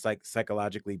it'll just like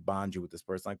psychologically bond you with this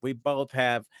person. Like we both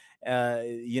have,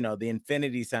 the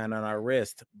infinity sign on our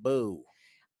wrist. Boo.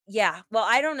 Yeah. Well,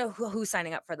 I don't know who's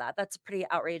signing up for that. That's a pretty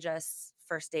outrageous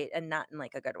first date and not in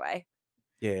like a good way.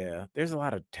 Yeah, there's a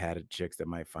lot of tatted chicks that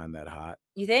might find that hot.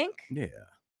 You think? Yeah.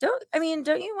 Don't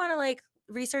you want to like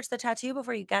research the tattoo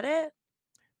before you get it?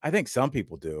 I think some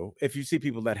people do. If you see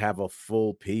people that have a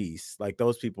full piece, like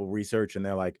those people research and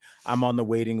they're like, I'm on the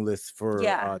waiting list for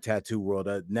Yeah. Tattoo World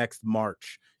next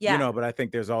March. Yeah. But I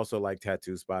think there's also like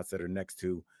tattoo spots that are next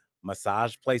to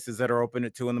massage places that are open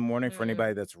at 2 a.m. for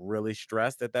anybody that's really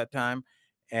stressed at that time.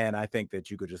 And I think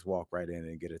that you could just walk right in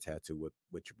and get a tattoo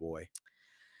with your boy.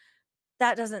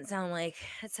 That doesn't sound like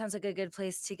it sounds like a good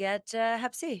place to get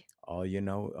Hep C. All you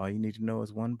need to know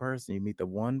is one person. You meet the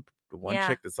one Yeah.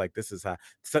 chick that's like, this is how.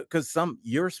 So, because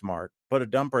you're smart, but a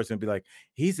dumb person would be like,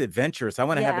 he's adventurous. I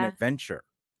want to have an Yeah. adventure.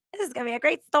 This is gonna be a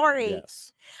great story.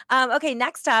 Yes. Okay,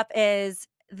 next up is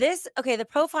this. Okay, the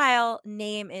profile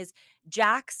name is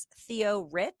Jax Theo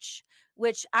Rich,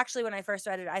 which actually when I first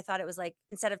read it, I thought it was like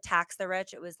instead of tax the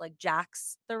rich, it was like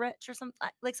Jax the Rich or something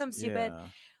like some stupid. Yeah.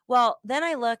 Well, then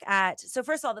I look at so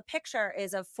first of all, the picture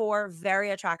is of 4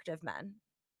 very attractive men.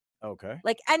 Okay.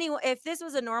 Like anyone, if this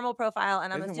was a normal profile,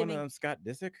 and I'm Isn't one of assuming them Scott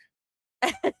Disick?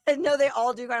 no, they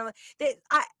all do kind of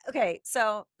okay,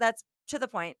 so that's to the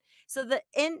point. So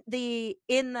in the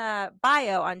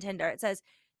bio on Tinder, it says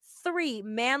 3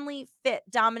 manly, fit,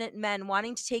 dominant men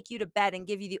wanting to take you to bed and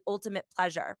give you the ultimate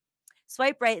pleasure.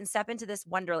 Swipe right and step into this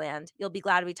wonderland. You'll be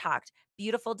glad we talked.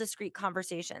 Beautiful, discreet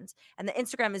conversations. And the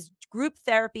Instagram is Group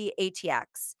Therapy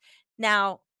ATX.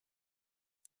 Now,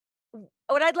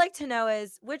 what I'd like to know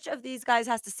is which of these guys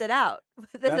has to sit out?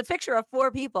 There's a picture of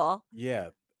 4 people. Yeah.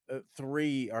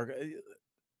 3 are.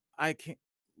 I can't.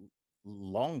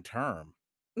 Long term.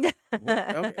 Okay.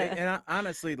 And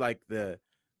honestly, like the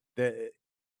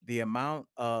amount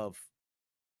of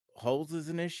holes is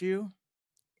an issue.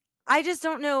 I just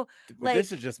don't know. But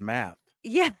this is just math.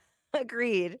 Yeah,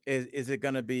 agreed. Is it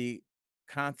going to be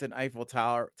constant Eiffel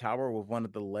Tower with one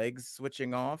of the legs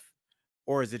switching off,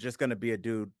 or is it just going to be a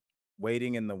dude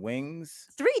waiting in the wings?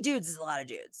 3 dudes is a lot of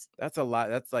dudes. That's a lot.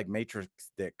 That's like Matrix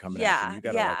dick coming at you. You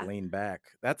got to like lean back.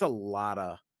 That's a lot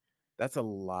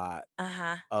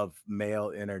of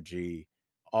male energy,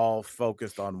 all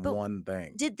focused on one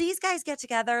thing. Did these guys get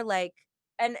together like?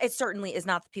 And it certainly is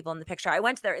not the people in the picture. I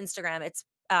went to their Instagram. It's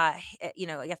you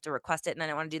have to request it, and I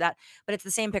don't want to do that. But it's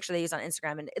the same picture they use on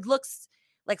Instagram, and it looks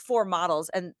like 4 models.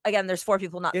 And again, there's 4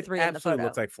 people, not 3 in the photo. It absolutely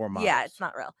looks like 4 models. Yeah, it's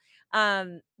not real.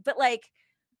 But like.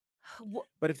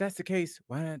 But if that's the case,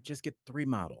 why not just get 3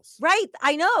 models? Right.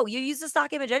 I know. You use the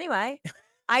stock image anyway.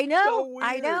 I know. So weird.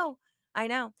 I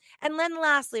know. And then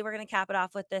lastly, we're going to cap it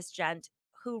off with this gent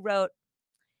who wrote,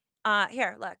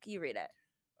 here, look, you read it.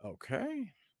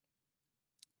 Okay.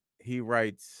 He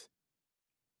writes,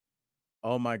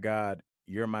 oh my God,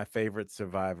 you're my favorite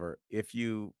survivor. If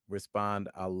you respond,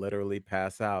 I'll literally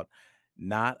pass out.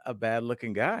 Not a bad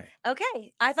looking guy.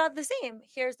 Okay. I thought the same.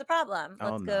 Here's the problem.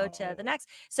 Let's go to no. the next.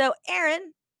 So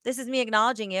Aaron, this is me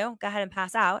acknowledging you. Go ahead and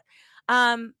pass out.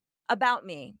 About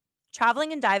me.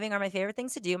 Traveling and diving are my favorite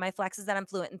things to do. My flex is that I'm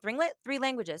fluent in 3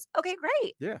 languages. Okay,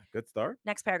 great. Yeah, good start.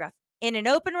 Next paragraph. In an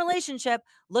open relationship,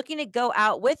 looking to go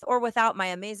out with or without my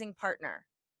amazing partner.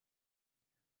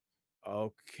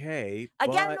 Okay.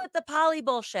 Again with the poly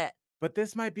bullshit. But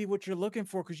this might be what you're looking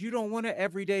for because you don't want an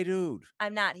everyday dude.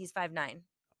 I'm not. He's 5'9". Okay.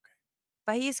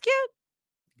 But he's cute.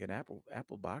 Get an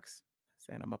apple box.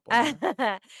 Saying I'm up on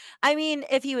that. I mean,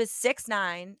 if he was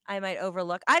 6'9", I might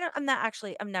overlook.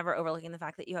 I'm never overlooking the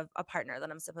fact that you have a partner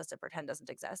that I'm supposed to pretend doesn't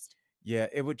exist. Yeah,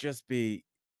 it would just be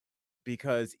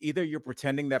because either you're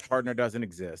pretending that partner doesn't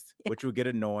exist, which would get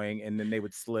annoying, and then they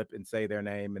would slip and say their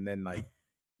name, and then like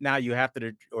now you have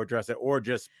to address it, or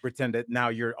just pretend that now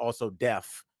you're also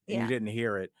deaf and you didn't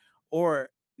hear it, or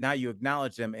now you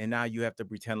acknowledge them and now you have to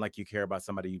pretend like you care about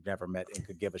somebody you've never met and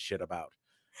could give a shit about.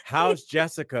 How's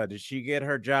Jessica? Did she get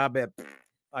her job at?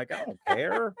 Like, I don't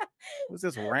care. Who's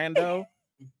this rando?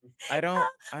 I don't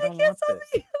want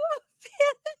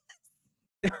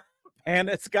this.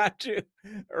 Pannus got you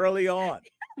early on.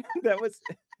 That was.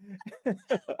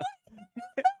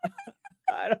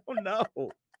 I don't know.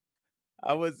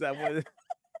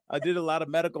 I did a lot of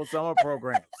medical summer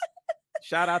programs.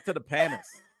 Shout out to the pannus.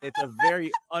 It's a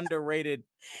very underrated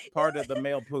part of the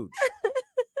male pooch.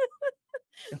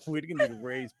 We need to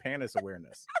raise pannus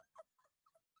awareness.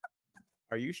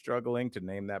 Are you struggling to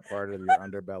name that part of your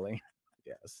underbelly?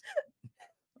 Yes.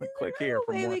 Click here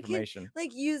for more information.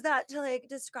 Like use that to like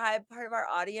describe part of our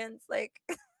audience. Like,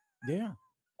 Yeah.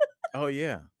 Oh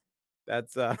yeah.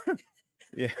 That's yeah.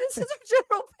 this is a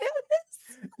general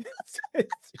pannus.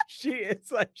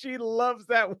 It's like she loves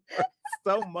that word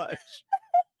so much.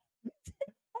 You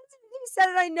said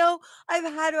it. I know I've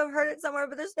had to have heard it somewhere,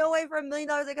 but there's no way for $1 million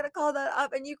I gotta call that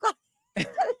up, and you got it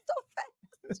so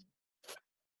fast.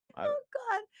 Oh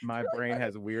God, my brain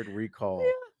has weird recall.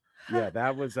 Yeah,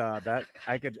 that was that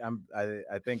I could.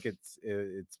 I think it's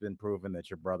been proven that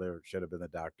your brother should have been the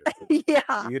doctor.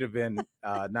 Yeah, You'd have been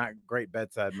not great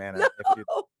bedside manner no. if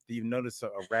you notice a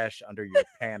rash under your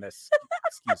pannus.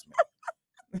 Excuse me.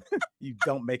 You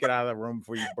don't make it out of the room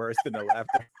before you burst into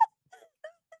laughter.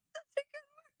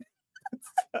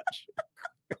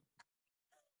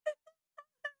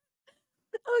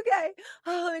 Okay.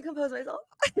 Oh, let me compose myself.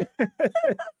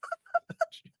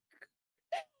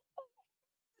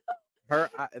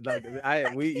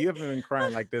 You haven't been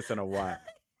crying like this in a while.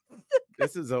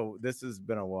 This has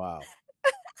been a while.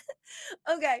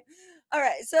 Okay. All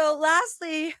right. So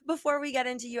lastly, before we get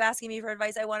into you asking me for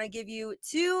advice, I want to give you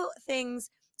two emails,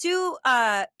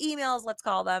 let's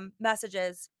call them,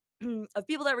 messages of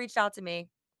people that reached out to me.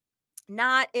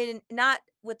 Not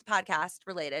with the podcast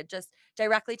related, just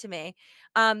directly to me.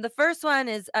 The first one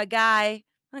is a guy.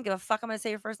 I don't give a fuck. I'm going to say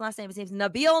your first and last name. His name's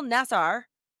Nabil Nassar.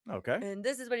 Okay. And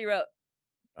this is what he wrote.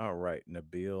 All right.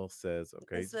 Nabil says,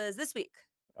 okay. This was this week.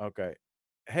 Okay.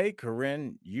 Hey,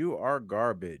 Corinne, you are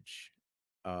garbage.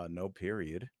 No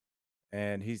period.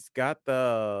 And he's got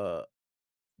the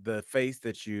face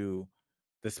the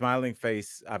smiling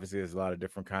face. Obviously, there's a lot of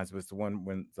different kinds, but it's the one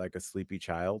when it's like a sleepy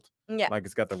child. Yeah. Like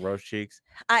it's got the rose cheeks.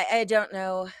 I don't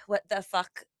know what the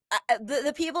fuck.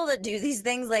 The people that do these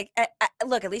things, like,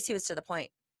 look, at least he was to the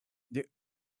point. Yeah.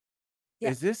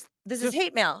 Yeah. This is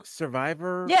hate mail.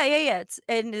 Survivor? Yeah.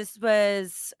 And this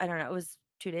was, I don't know, it was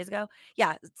 2 days ago.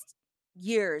 Yeah. It's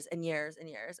years and years and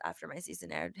years after my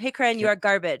season aired. Hey, Corinne, you are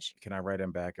garbage. Can I write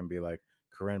him back and be like,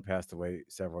 Corinne passed away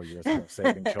several years ago,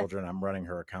 saving children. I'm running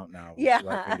her account now. Would you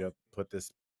like me to put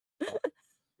this?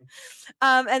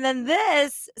 And then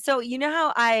this, so you know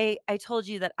how I told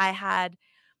you that I have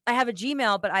a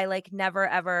Gmail, but I like never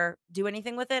ever do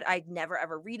anything with it. I never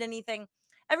ever read anything.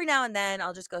 Every now and then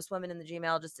I'll just go swimming in the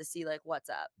Gmail just to see like what's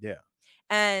up. Yeah.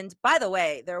 And by the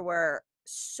way, there were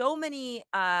so many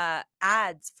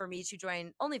ads for me to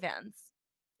join OnlyFans.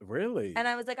 Really? And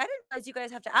I was like, I didn't realize you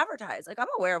guys have to advertise. Like, I'm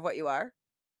aware of what you are.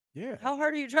 Yeah. How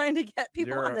hard are you trying to get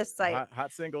people on this site?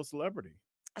 Hot single celebrity.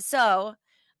 So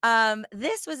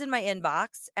this was in my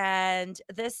inbox, and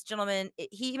this gentleman,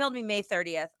 he emailed me May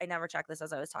 30th. I never checked this,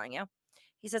 as I was telling you.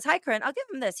 He says, hi, Corinne. I'll give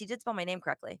him this. He did spell my name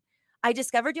correctly. I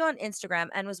discovered you on Instagram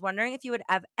and was wondering if you would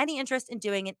have any interest in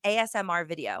doing an ASMR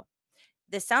video.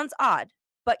 This sounds odd,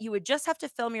 but you would just have to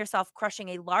film yourself crushing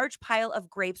a large pile of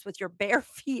grapes with your bare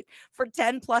feet for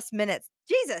 10 plus minutes.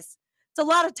 Jesus. It's a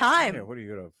lot of time. Yeah, what are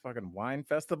you at a fucking wine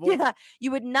festival? Yeah,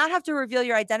 you would not have to reveal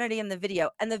your identity in the video,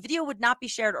 and the video would not be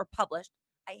shared or published.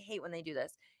 I hate when they do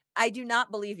this. I do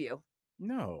not believe you.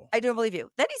 No. I don't believe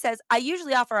you. Then he says, I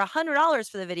usually offer $100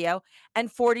 for the video and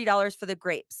 $40 for the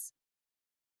grapes.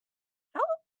 How?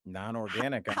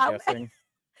 Non-organic, I'm guessing.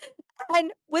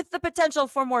 And with the potential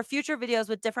for more future videos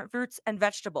with different fruits and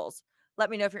vegetables. Let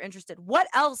me know if you're interested. What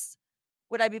else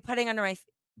would I be putting under my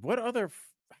feet? What other...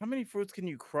 How many fruits can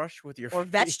you crush with your or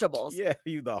feet? Vegetables? Yeah,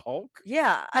 you the Hulk?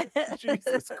 Yeah.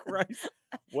 Jesus Christ.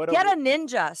 Get a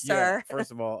ninja, sir. Yeah,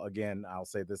 first of all, again, I'll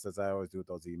say this as I always do with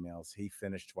those emails. He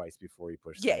finished twice before he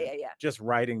pushed Yeah. Just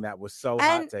writing that was so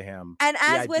hot to him. And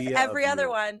as with every other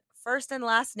one, first and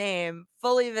last name,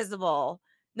 fully visible.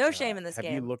 No shame in this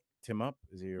game. Have you looked him up?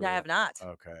 No, I have not.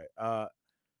 Okay.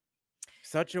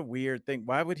 Such a weird thing.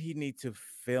 Why would he need to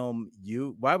film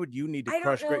you? Why would you need to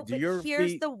crush grapes? Do your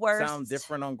feet sound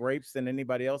different on grapes than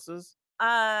anybody else's?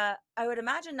 I would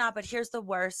imagine not, but here's the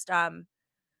worst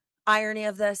irony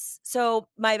of this. So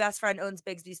my best friend owns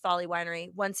Bigsby's Folly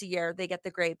Winery. Once a year, they get the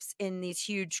grapes in these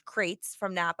huge crates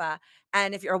from Napa.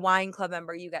 And if you're a wine club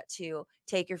member, you get to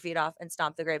take your feet off and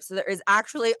stomp the grapes. So there is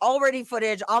actually already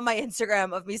footage on my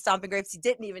Instagram of me stomping grapes. He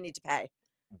didn't even need to pay.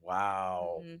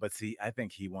 Wow. Mm-hmm. But see, I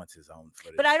think he wants his own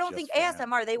footage. But I don't think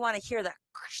ASMR, they want to hear that.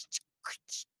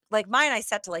 Like mine, I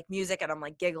set to like music and I'm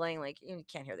like giggling. Like you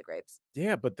can't hear the grapes.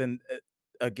 Yeah, but then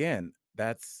again,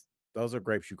 those are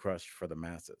grapes you crush for the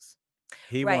masses.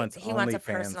 He wants a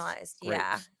personalized.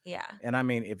 Grapes. Yeah. And I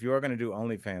mean, if you're going to do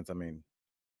OnlyFans,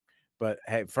 but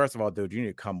hey, first of all, dude, you need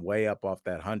to come way up off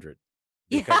that 100.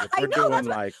 Because if we're doing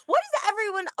like, what is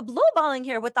everyone blowballing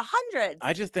here with the hundreds?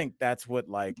 I just think that's what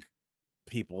like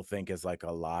people think is like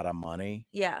a lot of money.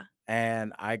 Yeah.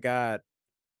 And I got,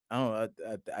 I don't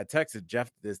know, I texted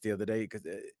Jeff this the other day because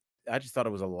I just thought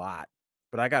it was a lot.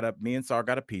 But me and Sar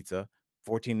got a pizza,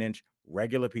 14-inch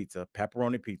regular pizza,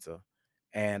 pepperoni pizza,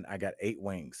 and I got 8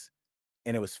 wings.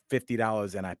 And it was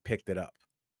 $50 and I picked it up.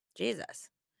 Jesus.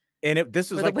 And this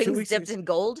was Were the like 2 wings weeks ago. dipped in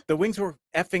gold? The wings were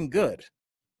effing good.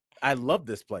 I love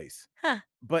this place. Huh.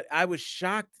 But I was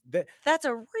shocked that That's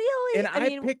a really, and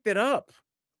I picked it up.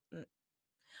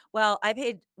 well, I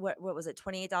paid what was it,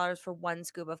 $28 for 1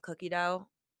 scoop of cookie dough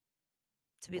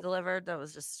to be delivered. That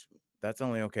was just That's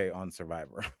only okay on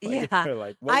Survivor. yeah.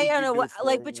 Like, what I would don't you know do what, for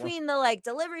like between the like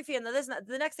delivery fee and the this and that,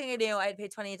 the next thing I knew, I had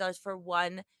paid $28 for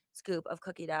 1 scoop of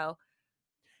cookie dough.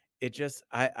 it just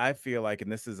I feel like,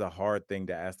 and this is a hard thing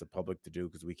to ask the public to do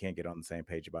because we can't get on the same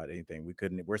page about anything.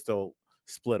 We're still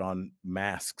split on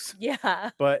masks. Yeah.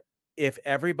 But if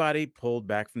everybody pulled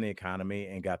back from the economy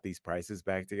and got these prices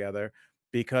back together,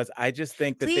 because I just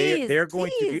think that they're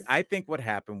going to, I think what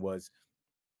happened was,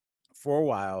 for a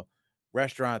while,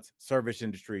 restaurants, service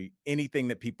industry, anything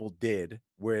that people did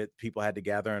where people had to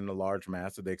gather in a large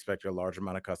mass, so they expected a large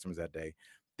amount of customers that day,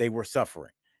 they were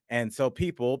suffering. And so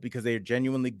people, because they are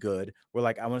genuinely good, were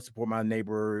like, I want to support my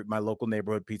local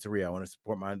neighborhood pizzeria. I want to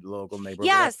support my local neighborhood.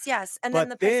 Yes. And then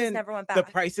the prices never went back. The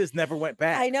prices never went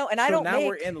back. I know. And so now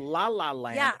we're in La La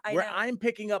Land, where know. I'm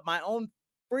picking up my own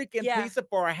freaking pizza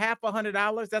for a half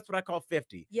 $100. That's what I call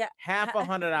 50. Yeah. Half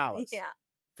 $100. Yeah.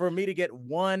 For me to get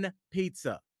 1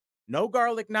 pizza. No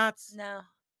garlic knots.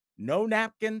 No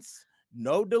napkins.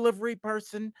 No delivery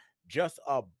person. Just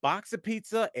a box of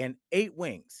pizza and 8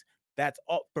 wings. That's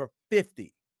all for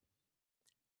 50.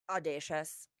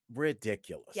 Audacious.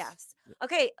 Ridiculous. Yes.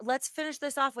 Okay, let's finish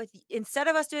this off with, instead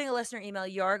of us doing a listener email,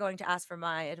 you're going to ask for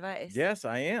my advice. Yes,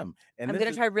 I am. And I'm going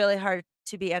to try really hard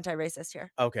to be anti-racist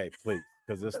here. Okay, please,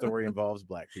 because this story involves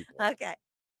Black people. Okay.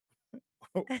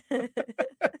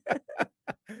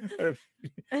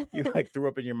 You like threw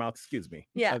up in your mouth. Excuse me.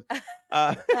 Yeah.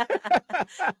 I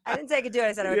didn't say I could do it.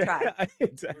 I said I would try.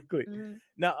 Exactly.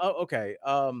 Now, okay.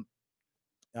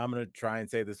 I'm gonna try and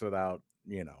say this without,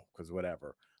 because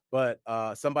whatever. But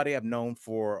somebody I've known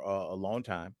for a long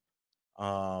time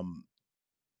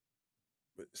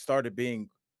started being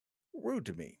rude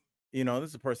to me. This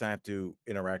is a person I have to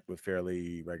interact with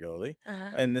fairly regularly.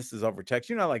 And this is over text.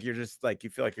 Like you're just like, you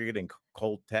feel like you're getting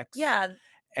cold text. Yeah.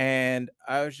 And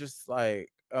I was just like,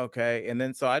 okay. And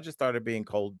then so I just started being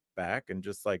cold back and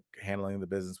just like handling the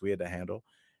business we had to handle.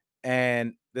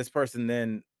 And this person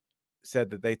then said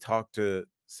that they talked to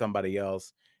somebody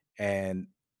else and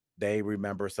they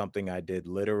remember something I did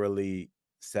literally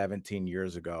 17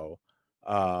 years ago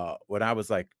when I was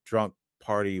like drunk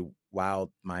party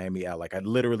wild Miami out. Like I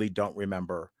literally don't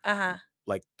remember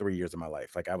like 3 years of my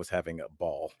life. Like I was having a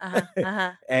ball.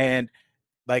 And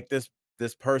like this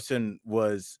person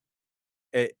was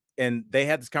and they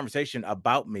had this conversation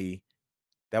about me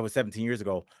that was 17 years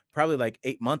ago, probably like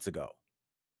 8 months ago.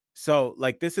 So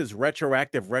like this is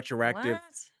retroactive,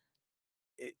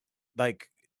 like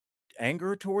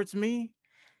anger towards me.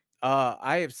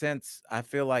 I have since, I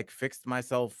feel like, fixed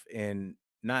myself in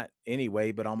not any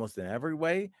way, but almost in every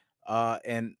way.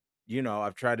 And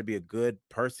I've tried to be a good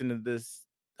person in this.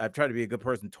 I've tried to be a good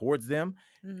person towards them.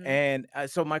 And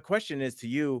so my question is to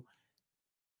you,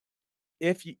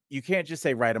 if you can't just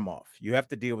say write them off, you have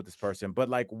to deal with this person. But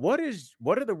like, what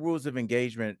are the rules of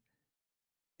engagement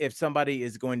if somebody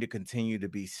is going to continue to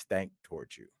be stank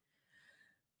towards you?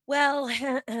 Well,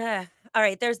 all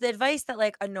right. There's the advice that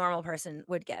like a normal person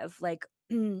would give, like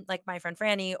my friend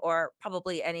Franny, or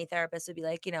probably any therapist would be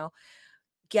like,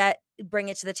 bring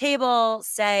it to the table,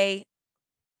 say,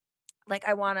 like,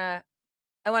 I want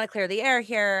to clear the air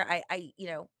here. I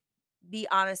be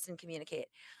honest and communicate.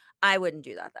 I wouldn't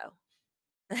do that though.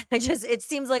 It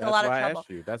seems like a lot of trouble.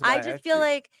 I just feel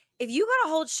like if you got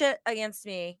to hold shit against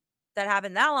me that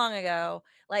happened that long ago,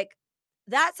 like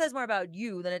that says more about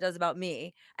you than it does about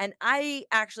me. And I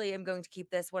actually am going to keep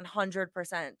this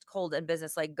 100% cold and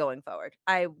business like going forward.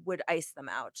 I would ice them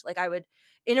out. Like I would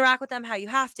interact with them how you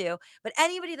have to. But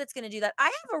anybody that's going to do that, I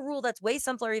have a rule that's way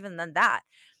simpler even than that.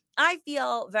 I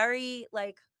feel very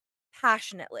like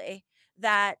passionately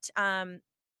that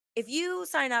if you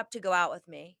sign up to go out with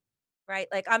me, right?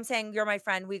 Like I'm saying, you're my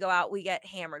friend. We go out, we get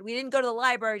hammered. We didn't go to the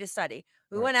library to study.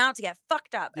 We went out to get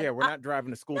fucked up. Yeah, we're not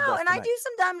driving a school bus. No, and tonight. I do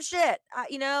some dumb shit.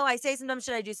 I say some dumb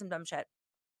shit. I do some dumb shit.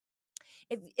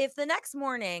 If the next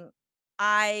morning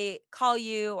I call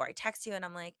you or I text you and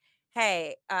I'm like,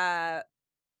 hey,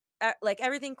 like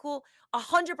everything cool,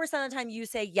 100% of the time you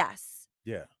say yes.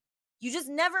 Yeah. You just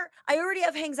never, I already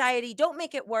have anxiety. Don't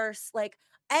make it worse. Like,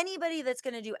 anybody that's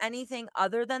going to do anything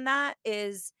other than that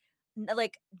is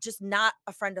like just not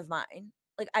a friend of mine.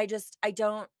 Like I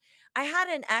don't. I had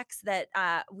an ex that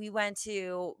we went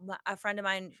to. A friend of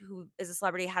mine who is a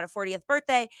celebrity had a 40th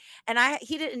birthday, and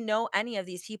he didn't know any of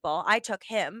these people. I took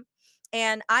him,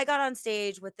 and I got on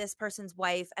stage with this person's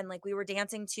wife, and like we were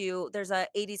dancing to. There's a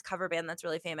 80s cover band that's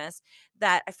really famous.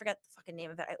 That I forget the fucking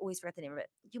name of it. I always forget the name of it.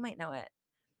 You might know it.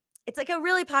 It's like a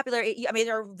really popular. I mean,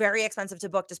 they're very expensive to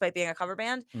book, despite being a cover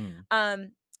band.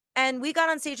 And we got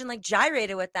on stage and like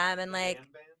gyrated with them, and like. Band?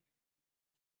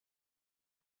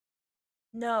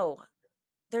 No,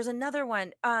 there's another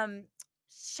one.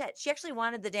 Shit. She actually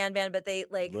wanted the Dan band, but they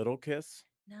like Little Kiss.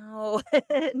 no,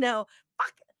 no.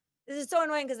 Fuck. This is so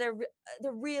annoying because they're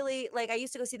really like I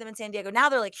used to go see them in San Diego. Now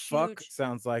they're like huge. Fuck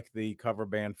sounds like the cover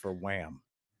band for Wham.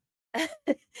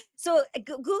 So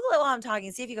Google it while I'm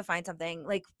talking. See if you can find something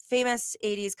like famous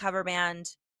 80s cover band.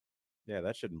 Yeah,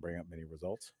 that shouldn't bring up many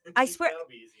results. I swear. That'll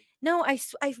be easy. No, I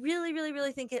really, really,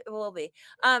 really think it will be.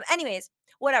 Anyways,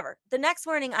 whatever. The next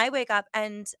morning I wake up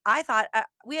and I thought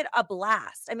we had a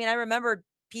blast. I mean, I remembered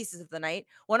pieces of the night.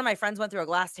 One of my friends went through a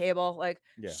glass table, like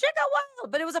shit got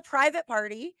wild, but it was a private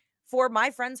party for my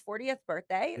friend's 40th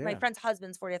birthday, my friend's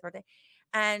husband's 40th birthday.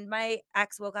 And my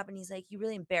ex woke up and he's like, "You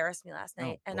really embarrassed me last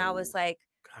night." And I was like,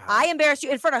 God. I embarrassed you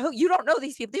in front of who? You don't know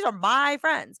these people. These are my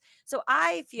friends. So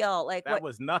I feel like that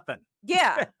was nothing.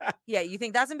 Yeah. Yeah. You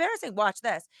think that's embarrassing? Watch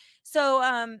this. So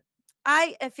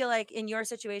I feel like in your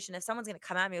situation, if someone's going to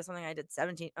come at me with something I did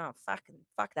 17, oh, fuck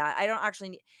that. I don't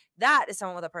actually need that is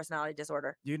someone with a personality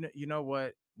disorder. You know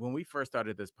what? When we first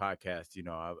started this podcast, you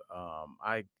know,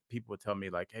 people would tell me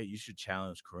like, "Hey, you should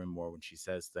challenge Corinne more when she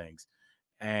says things."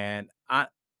 And I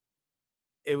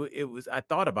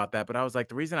thought about that, but I was like,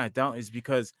 the reason I don't is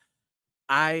because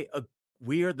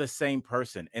we are the same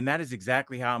person. And that is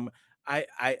exactly how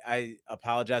I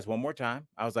apologize one more time.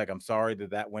 I was like, I'm sorry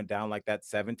that went down like that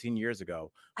 17 years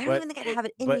ago. I don't even think I'd have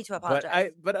it in me to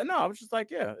apologize. But no, I was just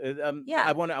like, yeah. Yeah.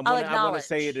 I want to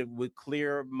say it with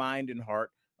clear mind and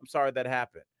heart. I'm sorry that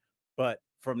happened. But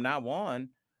from now on,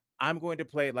 I'm going to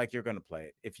play it like you're going to play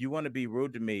it. If you want to be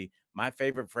rude to me, my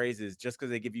favorite phrase is just because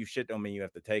they give you shit don't mean you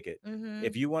have to take it.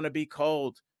 If you want to be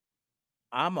cold,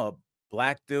 I'm a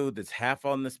black dude that's half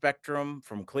on the spectrum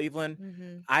from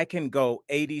Cleveland. I can go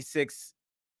 86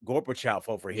 Gorbachev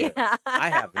over here. Yeah. I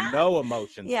have no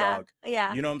emotions, dog.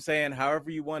 Yeah. You know what I'm saying?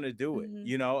 However you want to do it.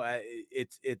 You know,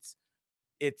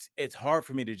 it's hard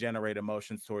for me to generate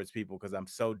emotions towards people because I'm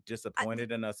so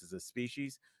disappointed in us as a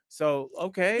species. So,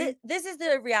 okay. This is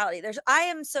the reality. I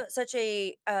am such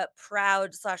a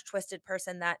proud / twisted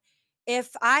person that if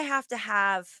I have to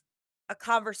have a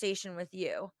conversation with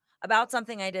you about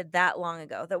something I did that long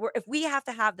ago, if we have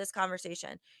to have this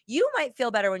conversation, you might feel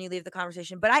better when you leave the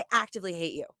conversation, but I actively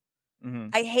hate you.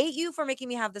 I hate you for making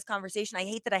me have this conversation. I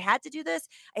hate that I had to do this.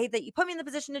 I hate that you put me in the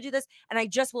position to do this, and I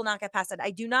just will not get past it.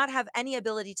 I do not have any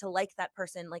ability to like that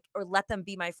person, like, or let them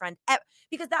be my friend,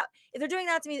 because if they're doing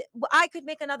that to me, I could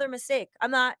make another mistake. I'm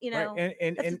not, you know, right.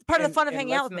 and part of the fun of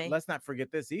hanging out with me. Let's not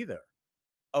forget this either.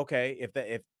 Okay,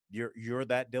 if you're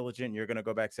that diligent, you're gonna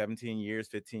go back 17 years,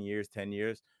 15 years, 10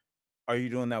 years. Are you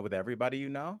doing that with everybody you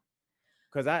know?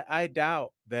 Because I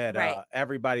doubt that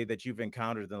everybody that you've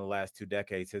encountered in the last 2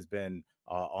 decades has been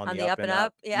on the up and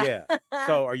up. Yeah.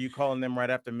 So are you calling them right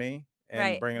after me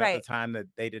and bringing up the time that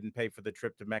they didn't pay for the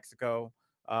trip to Mexico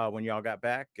when y'all got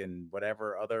back and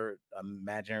whatever other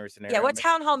imaginary scenario? Yeah. What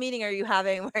town hall meeting are you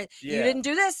having where you didn't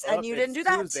do this and you didn't do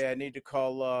that? Tuesday, I need to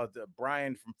call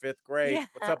Brian from 5th grade. Yeah.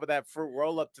 What's up with that fruit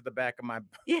roll up to the back of my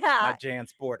my Jan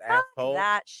Sport asshole?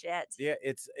 That shit. Yeah,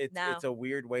 it's a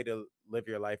weird way to live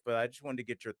your life, but I just wanted to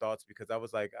get your thoughts because I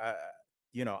was like,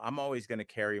 I'm always going to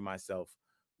carry myself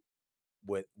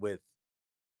with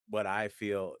what I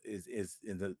feel is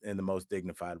in the most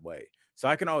dignified way. So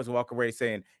I can always walk away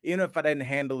saying, even if I didn't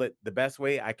handle it the best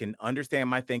way, I can understand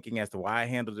my thinking as to why I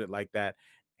handled it like that,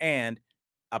 and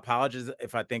apologize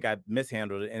if I think I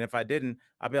mishandled it. And if I didn't,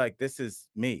 I'll be like, this is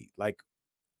me. Like,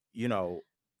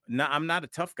 I'm not a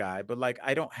tough guy, but like,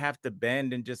 I don't have to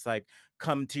bend and just like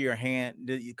come to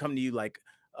you like,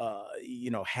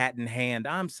 hat in hand.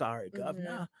 I'm sorry,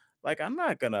 governor. Like, I'm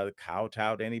not going to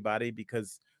kowtow to anybody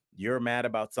because you're mad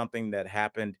about something that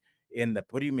happened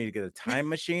what do you mean to get a time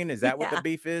machine? Is that what the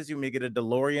beef is? You mean to get a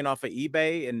DeLorean off of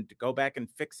eBay and go back and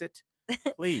fix it?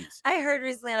 Please. I heard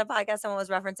recently on a podcast, someone was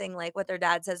referencing like what their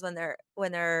dad says when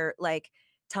they're like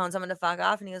telling someone to fuck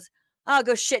off. And he goes, "Oh,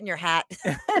 go shit in your hat."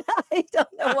 I don't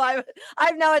know why, but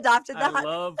I've now adopted that. I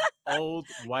love old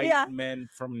white men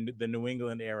from the New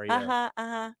England area.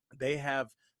 They have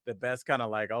the best kind of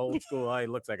like old school. Oh, he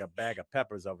looks like a bag of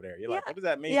peppers over there. You're like, Yeah. what does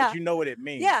that mean? Yeah. But you know what it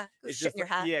means. Yeah. Go It's shit just in your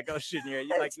like, hat. yeah, go shit in your hat.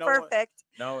 You're like, It's no, perfect.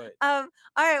 no. It. All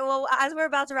right. Well, as we're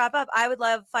about to wrap up, I would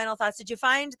love final thoughts. Did you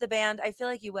find the band? I feel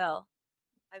like you will.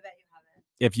 I bet you haven't.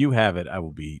 If you have it, I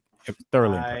will be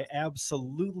thoroughly I impressed.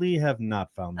 absolutely have not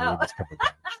found the latest cover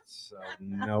band. So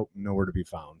nope, nowhere to be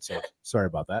found. So sorry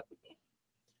about that.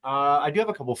 I do have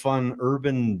a couple fun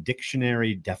Urban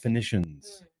Dictionary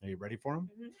definitions. Are you ready for them?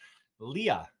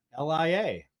 Leah,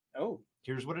 L-I-A. Oh,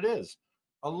 here's what it is.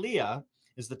 A Leah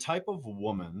is the type of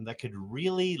woman that could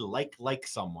really like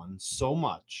someone so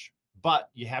much, but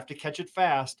you have to catch it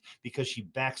fast because she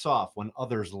backs off when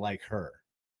others like her.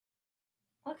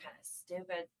 What kind of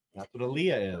stupid? That's what a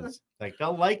Leah is. Like,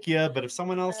 they'll like you, but if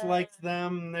someone else likes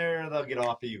them, they'll get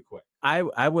off of you quick.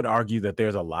 I would argue that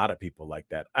there's a lot of people like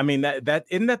that. I mean, that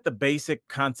isn't that the basic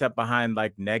concept behind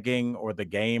like negging or the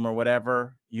game or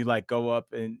whatever. You like go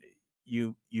up and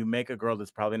you make a girl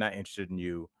that's probably not interested in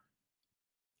you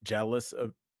jealous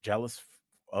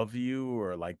of you,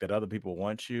 or like that other people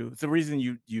want you. It's the reason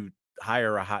you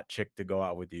hire a hot chick to go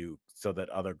out with you so that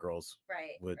other girls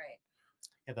would. Right.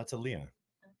 Yeah, that's a Leah.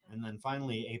 And then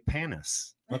finally, a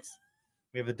pannus.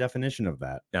 We have a definition of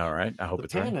that. All right. I hope the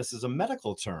it's right. pannus is a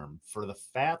medical term for the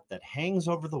fat that hangs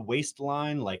over the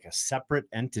waistline like a separate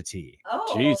entity.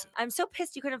 Oh, Jesus. I'm so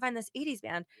pissed you couldn't find this 80s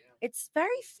band. It's very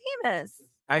famous.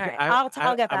 I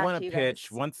I'll get back I want to you pitch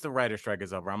guys. once the writer strike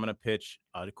is over. I'm going to pitch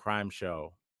a crime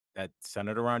show that's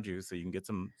centered around you, so you can get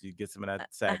some of that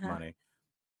SAG money,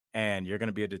 and you're going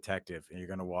to be a detective, and you're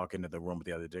going to walk into the room with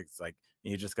the other dicks, like,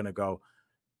 and you're just going to go,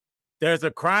 "There's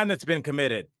a crime that's been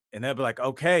committed," and they'll be like,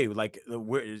 "Okay, like,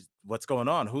 what's going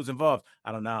on? Who's involved?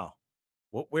 I don't know.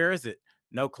 Where is it?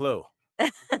 No clue.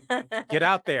 Get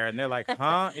out there." And they're like,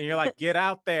 "Huh?" And you're like, "Get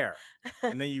out there."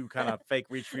 And then you kind of fake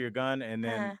reach for your gun, and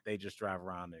then they just drive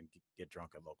around and get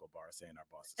drunk at local bars saying our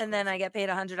boss is And then I get paid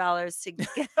 $100 to get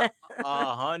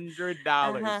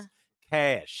 $100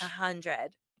 cash.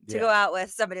 100 to go out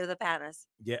with somebody with a pannus.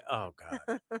 Yeah. Oh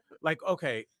God. Like,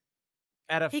 okay,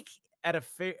 at a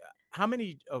fair, how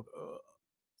many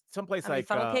someplace how many like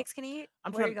funnel cakes can you eat?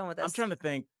 Where are you going with this? I'm trying to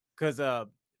think, because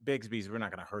Bigsby's, we're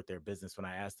not going to hurt their business when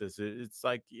I ask this. It's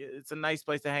like, it's a nice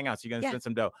place to hang out, so you're going to spend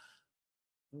some dough.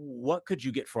 What could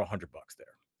you get for $100 there?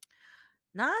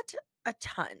 Not a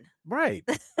ton. Right.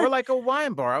 Or like a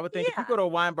wine bar. I would think if you go to a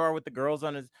wine bar with the girls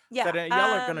on his set, y'all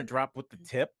are going to drop with the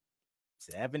tip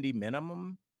 70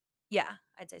 minimum. Yeah,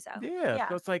 I'd say so. Yeah.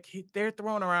 So it's like they're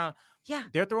throwing around. Yeah.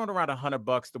 They're throwing around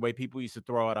 $100 the way people used to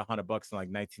throw out $100 in like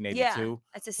 1982. Yeah,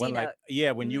 that's a C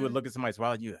note. When you would look at somebody's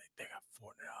wallet, you like, they got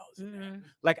 $400.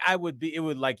 Like it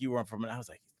would like you were from, I was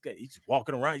like, he's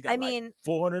walking around. He's got like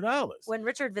 $400. When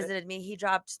Richard visited me, he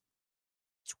dropped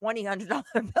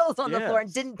 $2,000 bills on the floor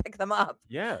and didn't pick them up.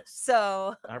 Yes.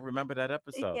 So I remember that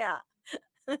episode. Yeah.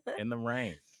 In the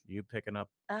rain, you picking up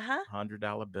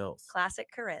 $100 bills. Classic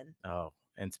Corinne. Oh,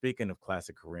 and speaking of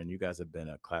classic Corinne, you guys have been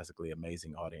a classically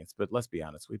amazing audience. But let's be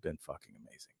honest, we've been fucking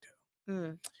amazing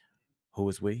too. Who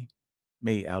is we?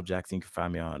 Me, Al Jackson. You can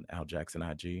find me on Al Jackson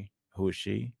IG. Who is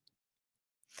she?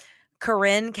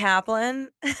 Corinne Kaplan.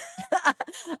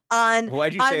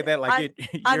 Why'd you say that? Like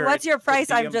on What's Your Price?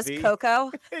 I'm just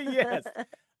Coco. Yes.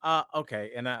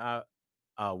 Okay. And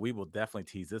we will definitely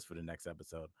tease this for the next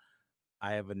episode.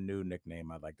 I have a new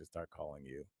nickname I'd like to start calling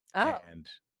you. Oh. And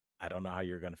I don't know how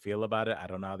you're going to feel about it. I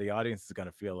don't know how the audience is going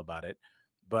to feel about it.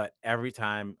 But every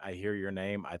time I hear your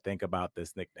name, I think about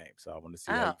this nickname. So I want to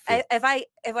see how you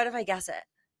feel. What if I guess it?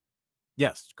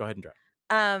 Yes. Go ahead and try.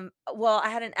 Well, I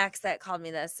had an ex that called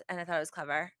me this, and I thought it was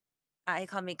clever. He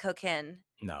called me Coquin.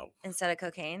 No. Instead of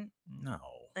cocaine. No.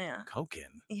 Yeah.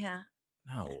 Coquin. Yeah.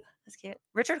 No. That's cute.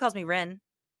 Richard calls me Rin.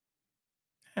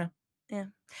 Yeah. Yeah.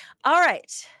 All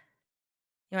right.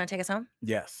 You want to take us home?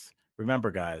 Yes. Remember,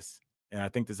 guys, and I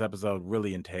think this episode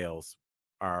really entails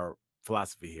our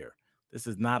philosophy here. This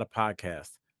is not a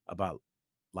podcast about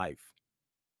life.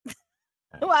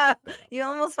 Wow. You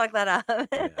almost fucked that up.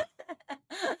 Yeah.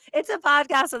 It's a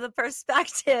podcast with a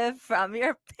perspective from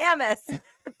your pannus. The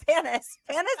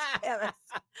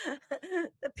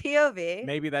POV.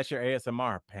 Maybe that's your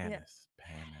ASMR. Pannus. Yeah.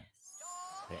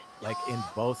 Pannus. Like in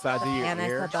both sides of your ear.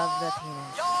 Pannus above the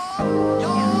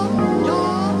penis.